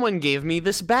no, someone gave me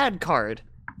this bad card.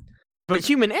 But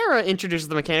Human Era introduces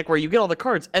the mechanic where you get all the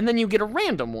cards, and then you get a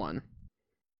random one.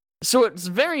 So it's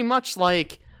very much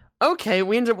like, okay,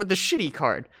 we ended up with the shitty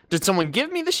card. Did someone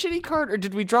give me the shitty card, or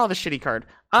did we draw the shitty card?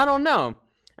 I don't know.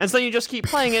 And so you just keep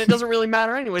playing, and it doesn't really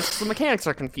matter anyways, because the mechanics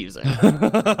are confusing.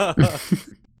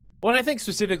 Well, I think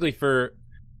specifically for,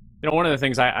 one of the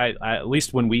things I at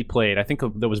least when we played, I think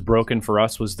that was broken for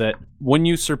us was that when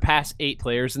you surpass 8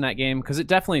 players in that game, because it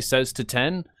definitely says to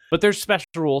 10, but there's special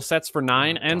rule sets for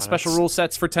 9 and special rule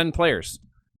sets for 10 players.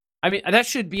 I mean, that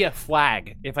should be a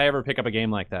flag if I ever pick up a game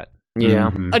like that.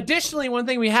 Yeah. Mhm. Additionally, one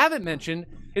thing we haven't mentioned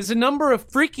is the number of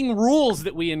freaking rules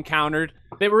that we encountered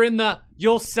that were in the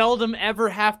 "you'll seldom ever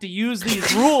have to use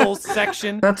these rules"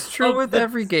 section. That's true of with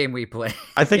every game we play.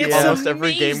 I think It's almost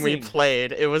every game we amazing.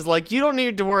 played, it was like, you don't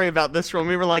need to worry about this rule. And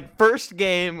we were like, first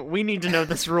game, we need to know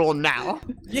this rule now.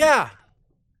 Yeah.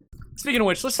 Speaking of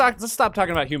which, let's stop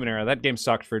talking about Human Era. That game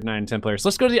sucked for 9 and 10 players.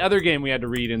 Let's go to the other game we had to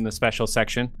read in the special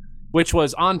section, which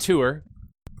was On Tour.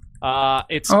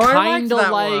 It's kind of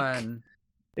like one.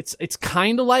 it's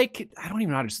kind of like, I don't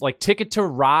even know how to just, like Ticket to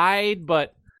Ride,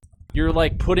 but you're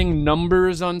like putting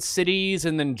numbers on cities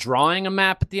and then drawing a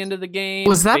map at the end of the game.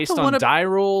 Was that based the on one die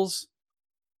rolls?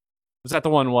 Was that the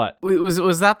one? What?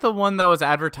 Was that the one that was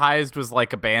advertised was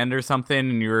like a band or something,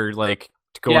 and you were like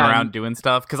going Yeah, around doing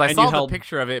stuff? Because I and saw you the held-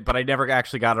 picture of it, but I never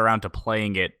actually got around to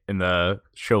playing it in the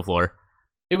show floor.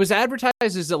 It was advertised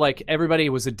as that like everybody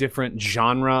was a different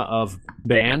genre of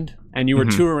band, and you were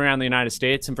Mhm. touring around the United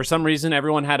States, and for some reason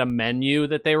everyone had a menu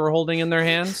that they were holding in their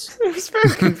hands. It was very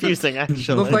confusing,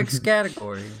 actually. Look like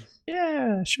categories.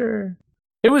 Yeah, sure.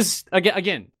 It was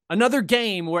again another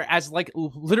game where, as like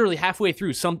literally halfway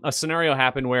through, a scenario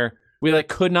happened where we like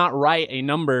could not write a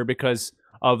number because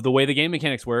of the way the game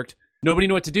mechanics worked. Nobody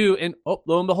knew what to do, and oh,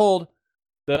 lo and behold,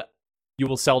 the "you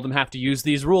will seldom have to use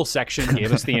these rules" section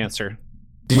gave us the answer.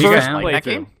 Did you guys found like that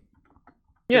playthrough. game?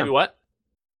 Yeah. Maybe what?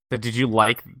 Did you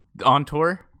like On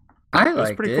Tour? I It was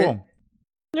liked pretty it. cool.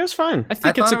 It was fun. I I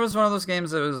think it's thought it was one of those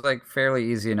games that was like fairly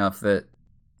easy enough that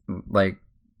like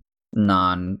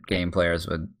non-game players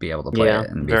would be able to play Yeah, it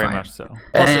and be Very fine. much so. Plus,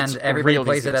 And it's everybody real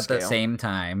plays easy it to at the scale. same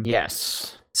time.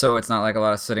 Yes. So it's not like a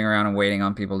lot of sitting around and waiting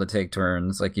on people to take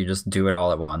turns. Like you just do it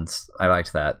all at once. I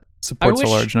liked that. Supports wish-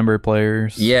 a large number of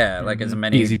players. Yeah, like as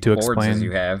many Easy to boards as explain.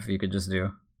 you have, you could just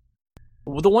do.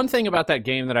 Well, the one thing about that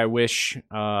game that I wish,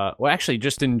 well, actually,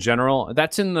 just in general,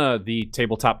 that's in the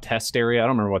tabletop test area. I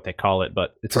don't remember what they call it,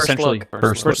 but it's First essentially look.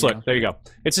 first look. There you go.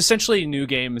 It's essentially new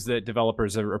games that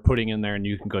developers are putting in there, and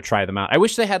you can go try them out. I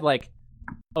wish they had like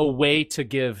a way to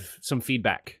give some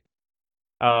feedback,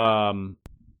 because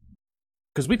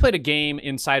we played a game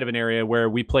inside of an area where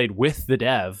we played with the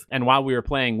dev, and while we were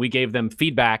playing, we gave them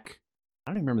feedback.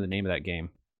 I don't even remember the name of that game.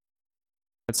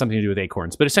 It's something to do with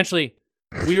acorns, but essentially,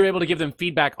 we were able to give them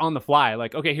feedback on the fly.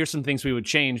 Like, okay, here's some things we would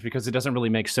change because it doesn't really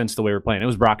make sense the way we're playing. It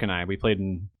was Brock and I. We played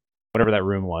in whatever that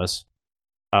room was.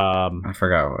 I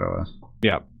forgot what it was.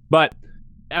 Yeah, but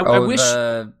I wish.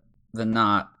 the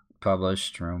not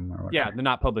published room or whatever. Yeah, the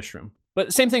not published room.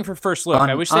 But same thing for First Look.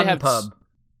 I wish they had. Unpub.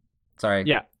 Sorry.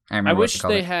 Yeah, I remember I what wish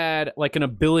called they it. had like an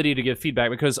ability to give feedback,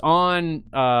 because on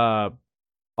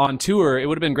tour it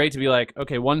would have been great to be like,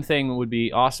 okay, one thing would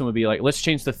be awesome would be like, let's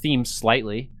change the theme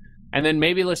slightly, and then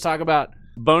maybe let's talk about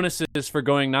bonuses for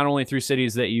going not only through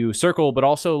cities that you circle, but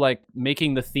also like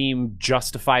making the theme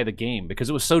justify the game, because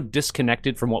it was so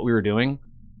disconnected from what we were doing.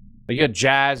 Like you had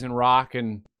jazz and rock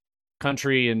and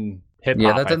country and hip hop.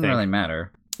 Yeah, that didn't really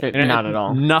matter. Not at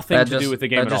all. Nothing That to just, do with the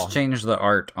game that at all. just changed the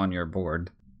art on your board.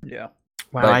 Yeah.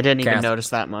 Wow, Like, I didn't even Cass- notice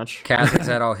that much. Cassie's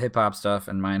had all hip hop stuff,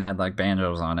 and mine had like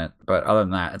banjos on it. But other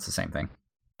than that, it's the same thing.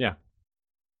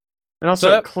 And also,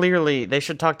 So that- clearly, they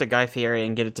should talk to Guy Fieri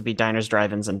and get it to be diners,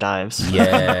 drive-ins, and dives.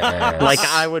 Yeah. Like,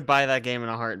 I would buy that game in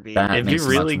a heartbeat. That It'd be makes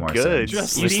really much more good. sense.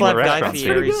 Just You eating slap at Guy restaurants.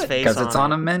 Fieri's face Because it's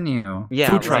on it. a menu. Yeah,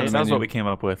 Food right. trucks. That's menu. what we came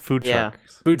up with. Food Yeah.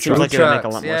 trucks. Food Seems truck. like it would make a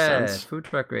lot more yeah, sense. food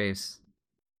truck race.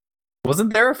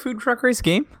 Wasn't there a food truck race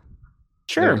game?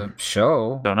 There was Sure. a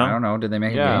show. Don't know. I don't know. Did they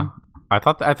make a Yeah. game? I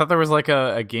thought there was like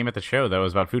a game at the show that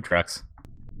was about food trucks.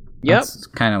 Yep. That's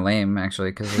kind of lame, actually,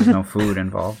 because there's no food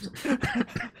involved.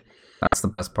 That's the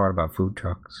best part about food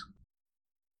trucks.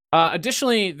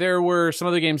 Additionally, there were some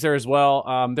other games there as well.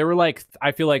 There were like,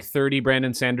 I feel like 30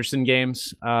 Brandon Sanderson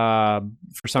games for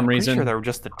some I'm pretty reason. sure there were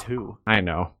just the 2. I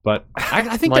know, but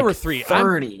I think Like there were 3.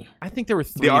 30. I think there were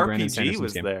 3 The Brandon RPG Sanderson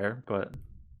was games. there, but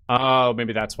Oh,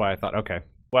 maybe that's why I thought, okay.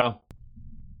 Well,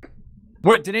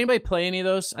 what, did anybody play any of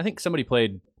those? I think somebody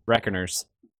played Reckoners.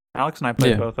 Alex and I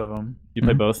played Yeah. both of them. You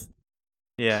played both?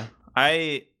 Yeah,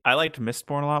 I liked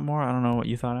Mistborn a lot more. I don't know what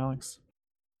you thought, Alex.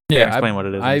 Yeah, explain what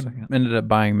it is in a I second. ended up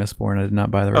buying Mistborn. I did not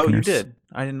buy the Oh, you Reckoners. did.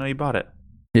 I didn't know you bought it.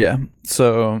 Yeah.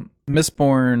 So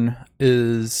Mistborn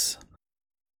is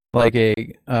like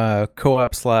a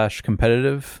co-op /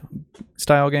 competitive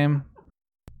style game.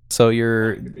 So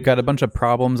you're got a bunch of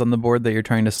problems on the board that you're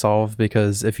trying to solve,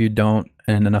 because if you don't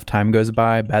and enough time goes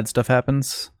by, bad stuff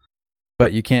happens.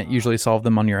 But you can't usually solve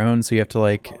them on your own, so you have to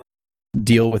like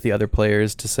deal with the other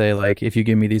players to say like, if you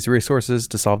give me these resources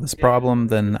to solve this problem,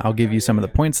 then I'll give you some of the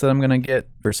points that I'm going to get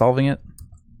for solving it.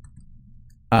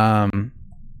 And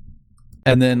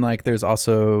then like there's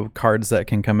also cards that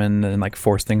can come in and like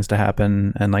force things to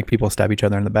happen, and like people stab each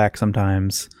other in the back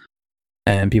sometimes.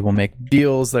 And people make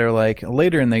deals that are like,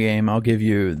 later in the game I'll give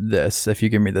you this if you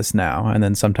give me this now. And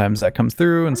then sometimes that comes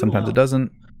through and sometimes it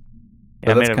doesn't. Yeah,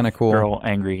 So I that's made a kind of cool. Girl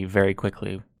angry very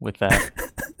quickly with that.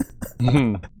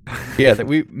 Yeah,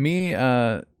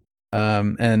 that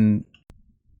and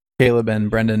Caleb and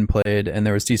Brendan played, and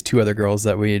there was these 2 other girls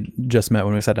that we just met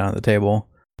when we sat down at the table.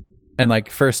 And like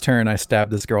first turn, I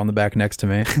stabbed this girl in the back next to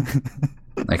me.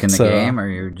 Like in the So- game, or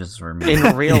you just remember?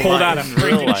 In real Pulled life. out a In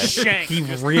real freaking life, shank. he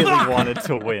really wanted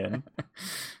to win.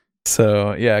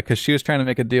 So yeah, because she was trying to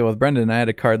make a deal with Brendan. I had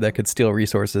a card that could steal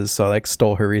resources, so I like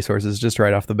stole her resources just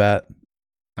right off the bat,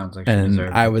 Sounds like she and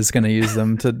deserved I it. was gonna use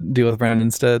them to deal with Brendan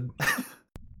instead.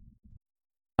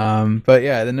 But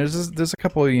yeah, then there's a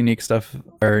couple of unique stuff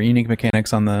or unique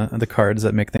mechanics on the cards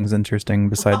that make things interesting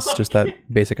besides just that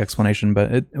basic explanation.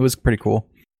 But it was pretty cool.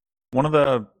 One of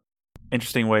the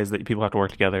interesting ways that people have to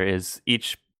work together is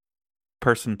each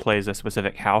person plays a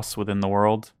specific house within the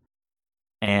world,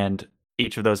 and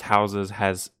each of those houses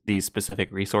has these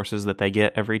specific resources that they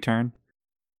get every turn.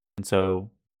 And so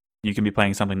you can be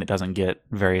playing something that doesn't get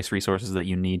various resources that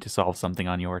you need to solve something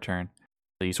on your turn.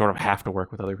 So you sort of have to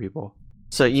work with other people.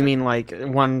 So you mean like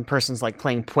one person's like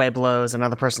playing pueblos,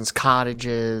 another person's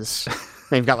cottages.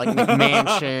 They've got like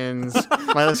mansions,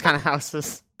 like those kind of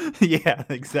houses. Yeah,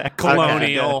 exactly.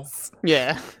 Colonial.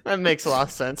 Yeah, that makes a lot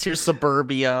of sense. Here's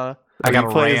suburbia. I got a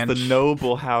plays ranch. the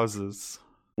noble houses.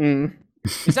 Mm.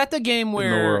 Is that the game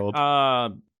where world.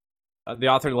 the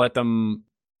author let them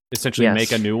essentially Yes.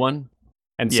 make a new one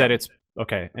and Yeah. said it's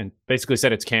okay, and basically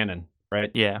said it's canon,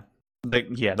 right? Yeah.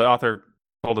 The author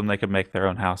told them they could make their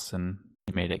own house, and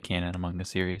he made it canon among the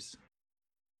series.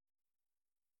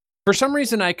 For some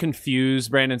reason, I confuse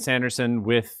Brandon Sanderson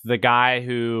with the guy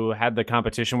who had the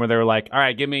competition where they were like, all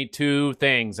right, give me 2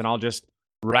 things and I'll just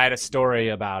write a story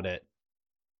about it.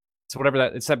 So whatever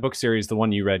it's that book series, the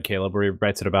one you read, Caleb, where he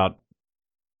writes it about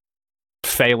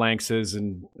phalanxes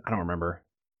and I don't remember.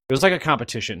 It was like a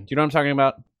competition. Do you know what I'm talking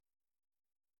about?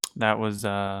 That was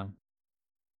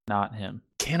not him.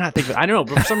 Cannot think of it. I don't know,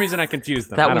 but for some reason I confused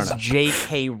them. I That don't was know.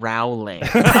 J.K. Rowling.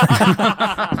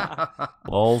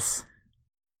 Lols.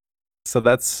 So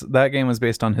that game was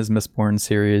based on his Mistborn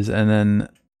series, and then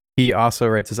he also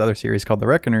writes this other series called The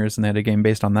Reckoners, and they had a game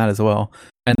based on that as well.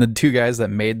 And the 2 guys that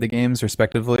made the games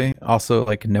respectively also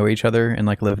like know each other and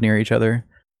like live near each other.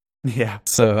 Yeah.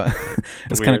 So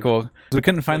it's kind Weird. of cool. We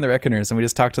couldn't find the Reckoners, and we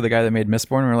just talked to the guy that made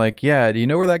Mistborn. We're like, yeah, do you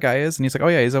know where that guy is? And he's like, oh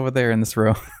yeah, he's over there in this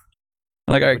row.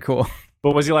 I'm like, all right, cool.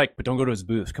 But was he like, but don't go to his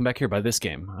booth. Come back here, buy this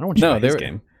game. I don't want you to No, buy his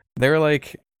game. they were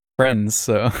like friends,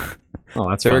 so Oh,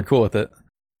 that's they were fun. cool with it.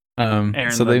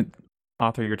 Aaron, So the they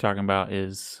author you're talking about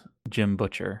is Jim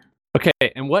Butcher. Okay,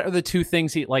 and what are the two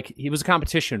things he was a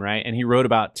competition, right? And he wrote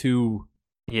about two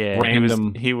Yeah,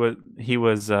 random. He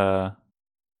was.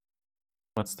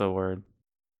 What's the word?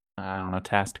 I don't know.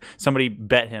 Tasked. Somebody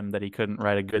bet him that he couldn't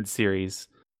write a good series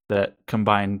that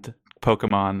combined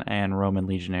Pokemon and Roman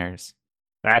legionnaires.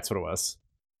 That's what it was.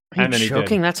 Are And then you he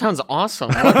joking? did. That sounds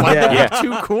awesome. Why Yeah. did they have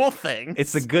two cool things?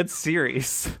 It's a good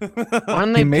series. Why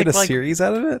don't they he made pick, a like, series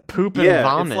out of it. poop and Yeah,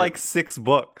 vomit? it's like 6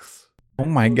 books. Oh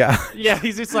my god! Yeah,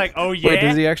 he's just like, oh yeah. Wait,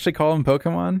 does he actually call him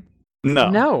Pokemon?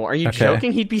 No, are you Okay.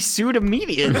 joking? He'd be sued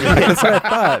immediately. That's what I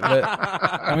thought. But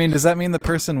I mean, does that mean the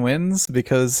person wins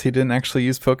because he didn't actually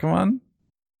use Pokemon?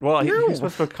 Well, he No. was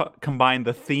supposed to combine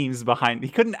the themes behind. He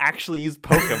couldn't actually use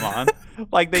Pokemon.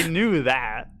 Like they knew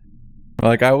that.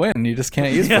 Like, I win. You just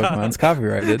can't use Yeah. Pokemon. It's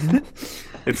copyrighted.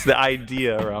 It's the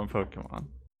idea around Pokemon.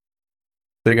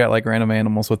 They got like random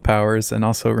animals with powers and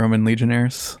also Roman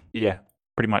legionnaires. Yeah,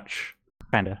 pretty much.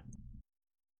 Kinda.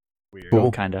 Weird.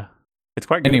 Cool. Kinda. It's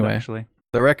quite good, Anyway. actually.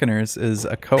 The Reckoners is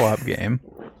a co-op game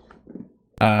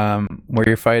where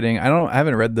you're fighting. I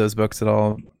haven't read those books at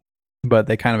all, but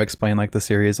they kind of explain like the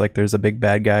series. Like there's a big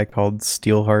bad guy called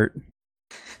Steelheart,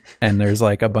 and there's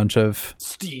like a bunch of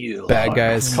Steel. bad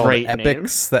guys called Great epics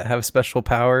names. that have special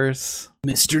powers.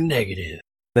 Mr. Negative.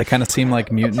 They kind of seem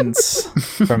like mutants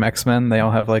from X-Men. They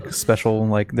all have like special,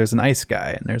 like there's an ice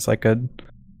guy and there's like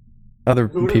other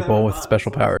people with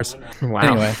special powers. Wow.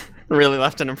 Anyway, Really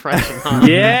left an impression, huh?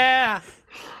 Yeah.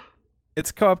 it's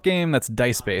a co-op game that's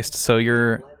dice based. So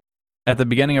you're at the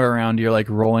beginning of a round, you're like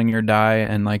rolling your die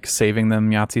and like saving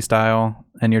them Yahtzee style,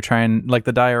 and you're trying, like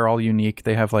the die are all unique.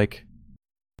 They have like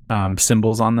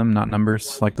symbols on them, not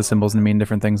numbers. Like the symbols mean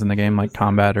different things in the game, like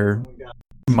combat or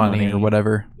money or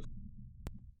whatever.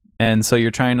 And so you're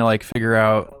trying to like figure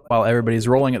out, while everybody's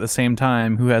rolling at the same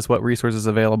time, who has what resources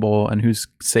available and who's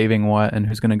saving what and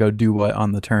who's going to go do what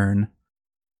on the turn.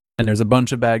 And there's a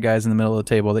bunch of bad guys in the middle of the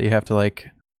table that you have to like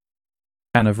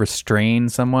kind of restrain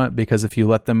somewhat, because if you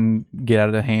let them get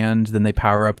out of hand, then they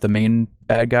power up the main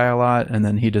bad guy a lot and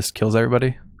then he just kills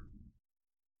everybody.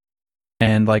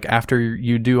 And like after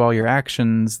you do all your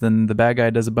actions, then the bad guy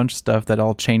does a bunch of stuff that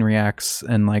all chain reacts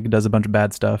and like does a bunch of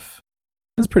bad stuff.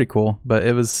 It's pretty cool, but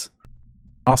it was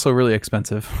also really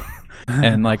expensive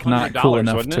and like not cool $100,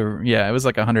 enough wasn't it? to. Yeah, it was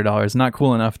like $100. Not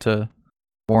cool enough to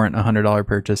warrant $100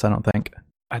 purchase, I don't think.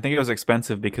 I think it was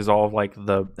expensive because all of like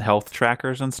the health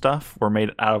trackers and stuff were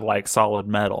made out of like solid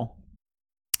metal.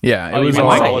 Yeah, it Oh, you was mean all.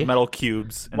 like- solid metal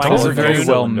cubes. And Like It was a solid very metal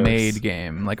well cylinders. made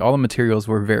game. Like all the materials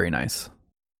were very nice.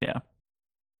 Yeah,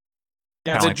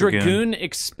 Kinda the like Dragoon. Dragoon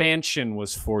expansion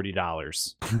was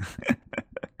 $40.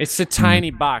 It's a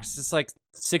tiny box. It's like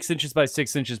 6 inches by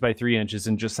 6 inches by 3 inches,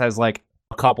 and just has like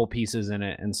a couple pieces in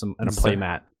it and a Is play there-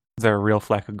 mat. Is there a real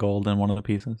fleck of gold in one of the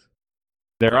pieces?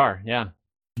 There are, yeah.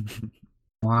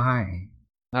 Why?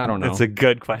 I don't know. That's a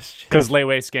good question. Because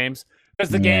Laywaste games. Because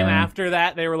the game Yeah. after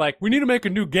that, they were like, we need to make a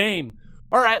new game.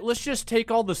 All right, let's just take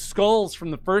all the skulls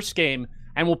from the first game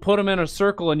and we'll put them in a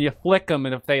circle and you flick them,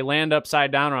 and if they land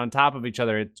upside down or on top of each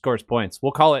other, it scores points.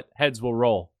 We'll call it Heads Will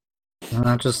Roll. Isn't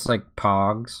that just like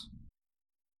Pogs?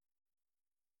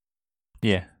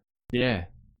 Yeah. Yeah.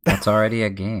 That's already a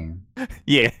game.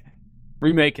 Yeah.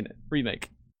 Remaking it. Remake.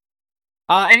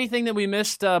 Anything that we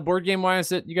missed board game wise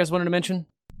that you guys wanted to mention?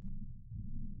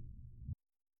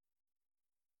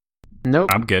 Nope.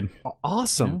 I'm good.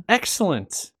 Awesome.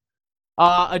 Excellent.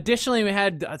 Additionally, we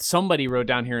had somebody wrote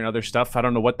down here and other stuff. I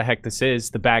don't know what the heck this is.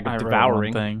 The Bag of I wrote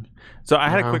Devouring. one thing. So I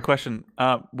had a Uh-huh. quick question.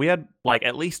 We had like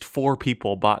at least 4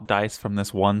 people bought dice from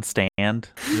this one stand.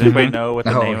 Does anybody know what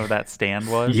the Oh. name of that stand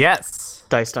was? Yes.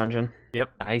 Dice Dungeon.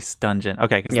 Dice Dungeon.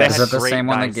 Okay. 'Cause Yeah. they Is had it the great same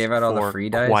one that dice gave out all the for free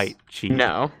dice? Quite cheap.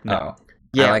 No. Oh.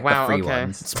 Yeah, I like wow, the free okay.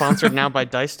 ones. Sponsored now by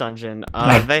Dice Dungeon.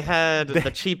 They had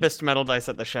the cheapest metal dice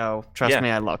at the show. Trust Yeah. me,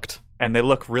 I looked. And they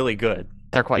look really good.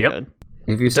 They're quite Yep. good.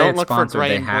 If you say Don't it's look for sponsored, gray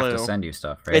they and have to blue. send you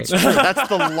stuff, right? It's true. That's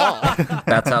the law.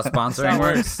 That's how sponsoring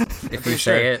works. If you For say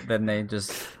sure. it, then they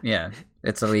just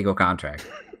it's a legal contract.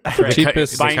 The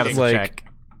cheapest They cut is us a like check.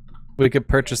 we could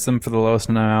purchase them for the lowest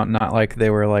amount, not like they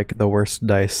were like the worst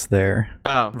dice there.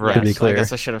 Oh, Right. yes, To be clear. I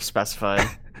guess I should have specified.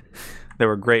 They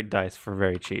were great dice for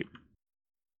very cheap.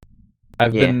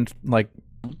 I've Yeah. been like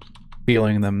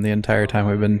feeling them the entire time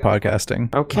we've been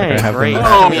podcasting. Okay, Like, I have great. them-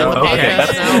 Can we look at okay.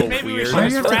 this now? Maybe we should Why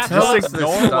do you just have to wrap tell up us this Ignore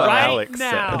what stuff? right Alex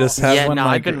said. now. I just have Yeah, one no, I've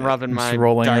like been rubbing just my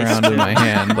rolling dice around in too. my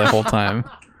hand the whole time.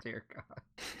 Dear God.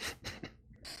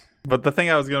 But the thing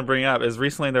I was going to bring up is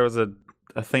recently there was a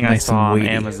thing I Nice saw and on weighty.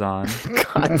 Amazon.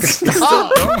 God,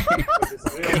 stop.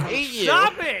 I hate you.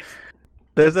 Stop it!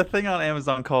 There's a thing on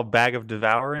Amazon called Bag of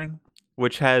Devouring,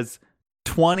 which has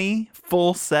 20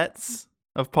 full sets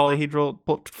of full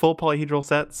polyhedral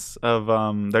sets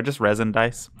of they're just resin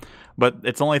dice, but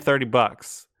it's only $30.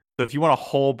 So if you want a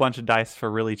whole bunch of dice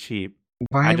for really cheap,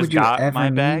 Why I would just you got ever my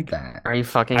need bag. that? Are you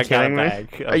fucking I got a kidding me?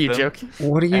 bag. Are you joking?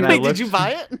 What are you? And I Wait, looked- did you buy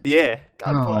it? Yeah.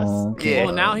 God bless. Oh, okay.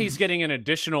 Well, now he's getting an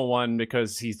additional one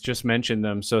because he's just mentioned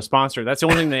them. So sponsor. That's the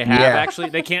only thing they have. Yeah. Actually,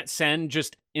 they can't send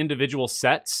just individual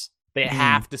sets. They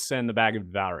have to send the bag of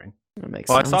devouring. That makes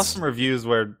Well, I sense. saw some reviews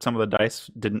where some of the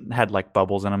dice had like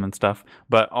bubbles in them and stuff,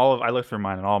 but I looked through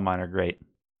mine and all of mine are great.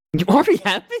 You already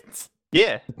have it?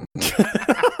 Yeah.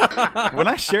 When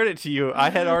I shared it to you, I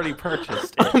had already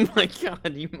purchased it. Oh my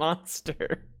god, you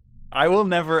monster. I will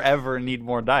never ever need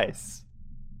more dice.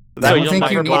 So I you'll don't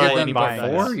think you never buy needed them any dice.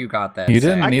 before you got that. You set.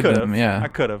 didn't I need could them, have. yeah. I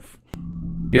could have.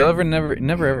 You'll never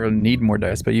ever need more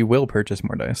dice, but you will purchase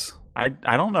more dice.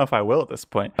 I don't know if I will at this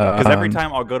point because every Um,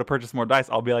 time I'll go to purchase more dice,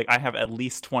 I'll be like, I have at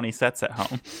least 20 sets at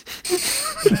home.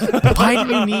 Why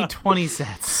do you need 20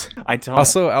 sets? I don't.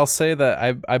 Also, I'll say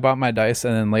that I bought my dice,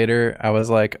 and then later I was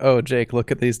like, "Oh, Jake,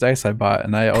 look at these dice I bought,"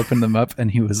 and I opened them up, and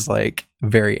he was like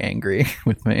very angry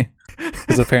with me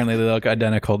because apparently they look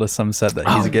identical to some set that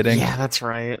he's getting, Yeah, that's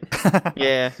right.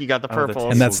 Yeah, you got the Oh, that's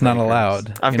purple. and that's not Breakers.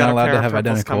 allowed. I've You're got not a allowed pair to of have purples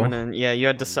identical. coming in. Yeah, you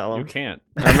had to sell You them. can't.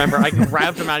 I remember I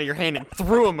grabbed them out of your hand and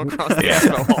threw them across the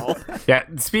expo hall. Yeah,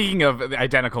 speaking of the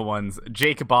identical ones,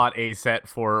 Jake bought a set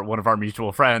for one of our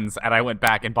mutual friends, and I went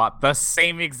back and bought the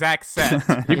same exact set.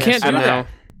 You can't do I know. that.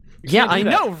 Yeah, can't do I that.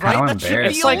 know, right? How That should be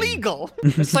embarrassing. illegal.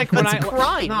 It's like when That's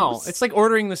crimes. No, it's like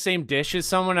ordering the same dish as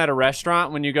someone at a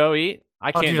restaurant when you go eat. I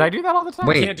Oh, can't. dude, I do that all the time.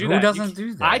 Wait, can't do who that. doesn't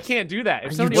do that? I can't do that.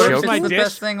 If Are somebody you orders What if my it's the dish,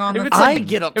 best thing on if the it's I like-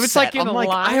 get upset. if it's like in I'm a like,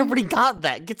 line- I already got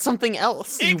that. Get something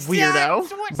else, you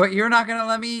weirdo. But you're not gonna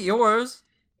let me eat yours.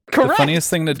 Correct. The funniest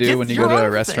thing to do Get when you your go to a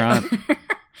own restaurant.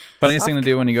 Funniest thing to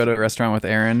do when you go to a restaurant with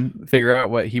Aaron, figure out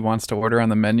what he wants to order on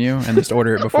the menu and just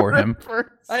order it before him.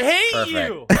 I hate Perfect.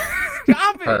 you.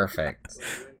 Stop it. Perfect.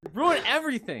 Ruin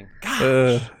everything. God,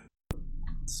 Ugh.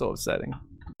 so upsetting.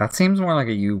 That seems more like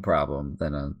a you problem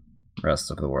than a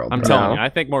rest of the world. I'm problem. telling you, I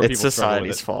think more It's people struggle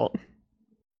with society's it. fault.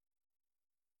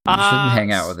 You shouldn't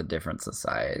hang out with a different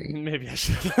society. Maybe I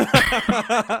should.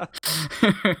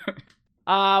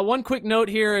 One quick note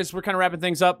here as we're kind of wrapping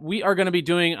things up. We are going to be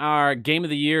doing our Game of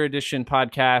the Year edition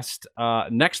podcast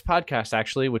next podcast,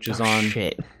 actually, which is on.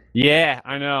 Shit. Yeah,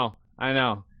 I know.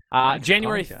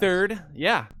 January podcast. 3rd.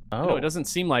 Yeah. Oh. No, it doesn't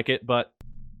seem like it, but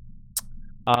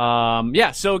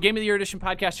yeah, so Game of the Year edition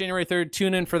podcast January 3rd.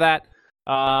 Tune in for that.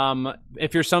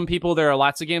 If you're some people, there are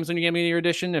lots of games on your Game of the Year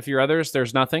edition. If you're others,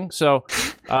 there's nothing. So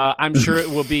I'm sure it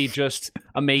will be just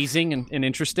amazing and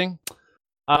interesting.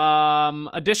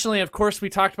 Additionally, of course, we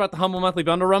talked about the Humble Monthly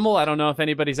Bundle Rumble. I don't know if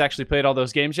anybody's actually played all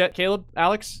those games yet. Caleb,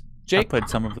 Alex, I Jake? played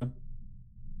some of them.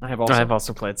 I have also. I've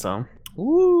also played some.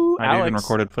 Ooh, I even Alex.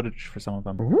 recorded footage for some of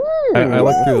them. I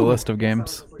looked through the list of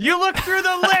games. You look through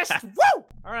the list. Woo!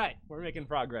 All right, we're making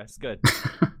progress. Good.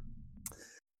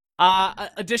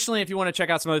 Additionally, if you want to check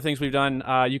out some other things we've done,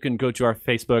 you can go to our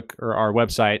Facebook or our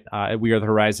website at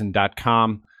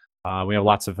wearethehorizon.com. We have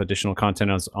lots of additional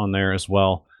content on there as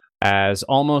well as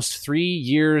almost 3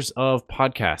 years of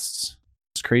podcasts.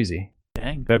 It's crazy.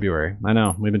 Dang. February. I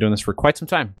know. We've been doing this for quite some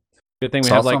time. Good thing we It's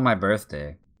have also like my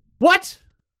birthday what?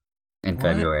 in What?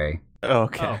 February.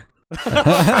 Okay. I just No,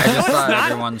 it's thought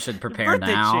not. everyone should The prepare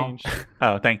birthday now. change.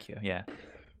 Oh, thank you. Yeah.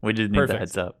 We did need the Perfect.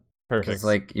 heads up. Perfect. It's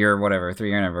like your whatever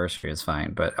 3-year anniversary is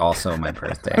fine, but also my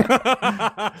birthday.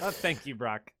 Thank you,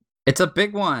 Brock. It's a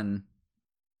big one.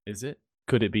 Is it?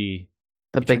 Could it be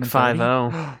The big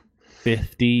 5-0.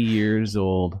 50 years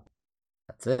old?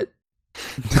 That's it.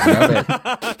 Nailed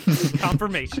it.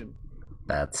 Confirmation.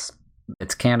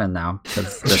 It's canon now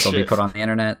because this will be Shit. put on the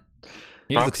internet.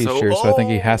 He's a Brock's so teacher, so I think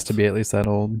he old. has to be at least that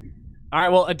old. All right.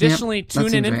 Well, additionally, that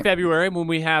tune in seems right. February when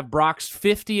we have Brock's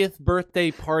 50th birthday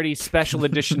party special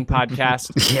edition podcast.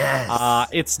 Yes.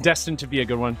 It's destined to be a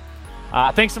good one.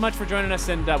 Thanks so much for joining us,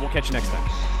 and we'll catch you next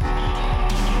time.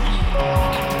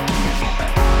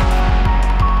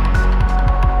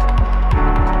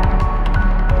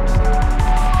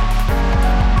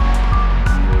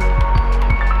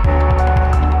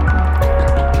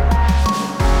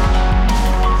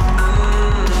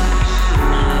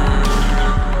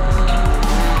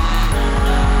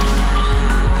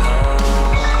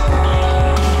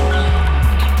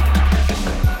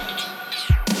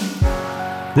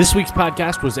 This week's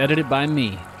podcast was edited by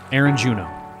me, Aaron Juno.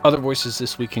 Other voices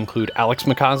this week include Alex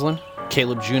McCausland,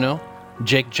 Caleb Juno,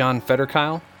 Jake John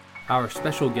Fetterkyle, Our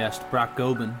special guest, Brock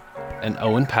Gobin, and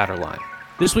Owen Patterline.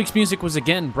 This week's music was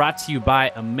again brought to you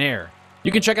by Amer.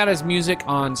 You can check out his music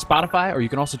on Spotify, or you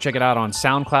can also check it out on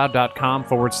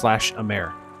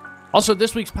soundcloud.com/Amer. Also,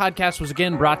 this week's podcast was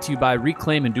again brought to you by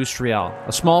Reclaim Industrial,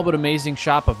 a small but amazing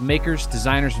shop of makers,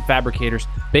 designers, and fabricators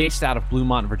based out of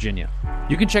Bluemont, Virginia.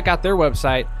 You can check out their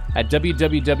website at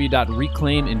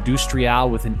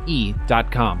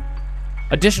www.reclaimindustrial.com.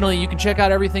 Additionally, you can check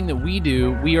out everything that we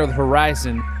do, We Are the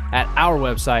Horizon, at our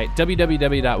website,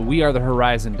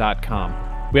 www.wearethehorizon.com.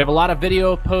 We have a lot of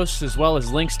video posts as well as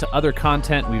links to other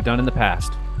content we've done in the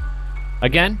past.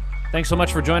 Again, thanks so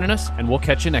much for joining us, and we'll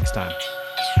catch you next time.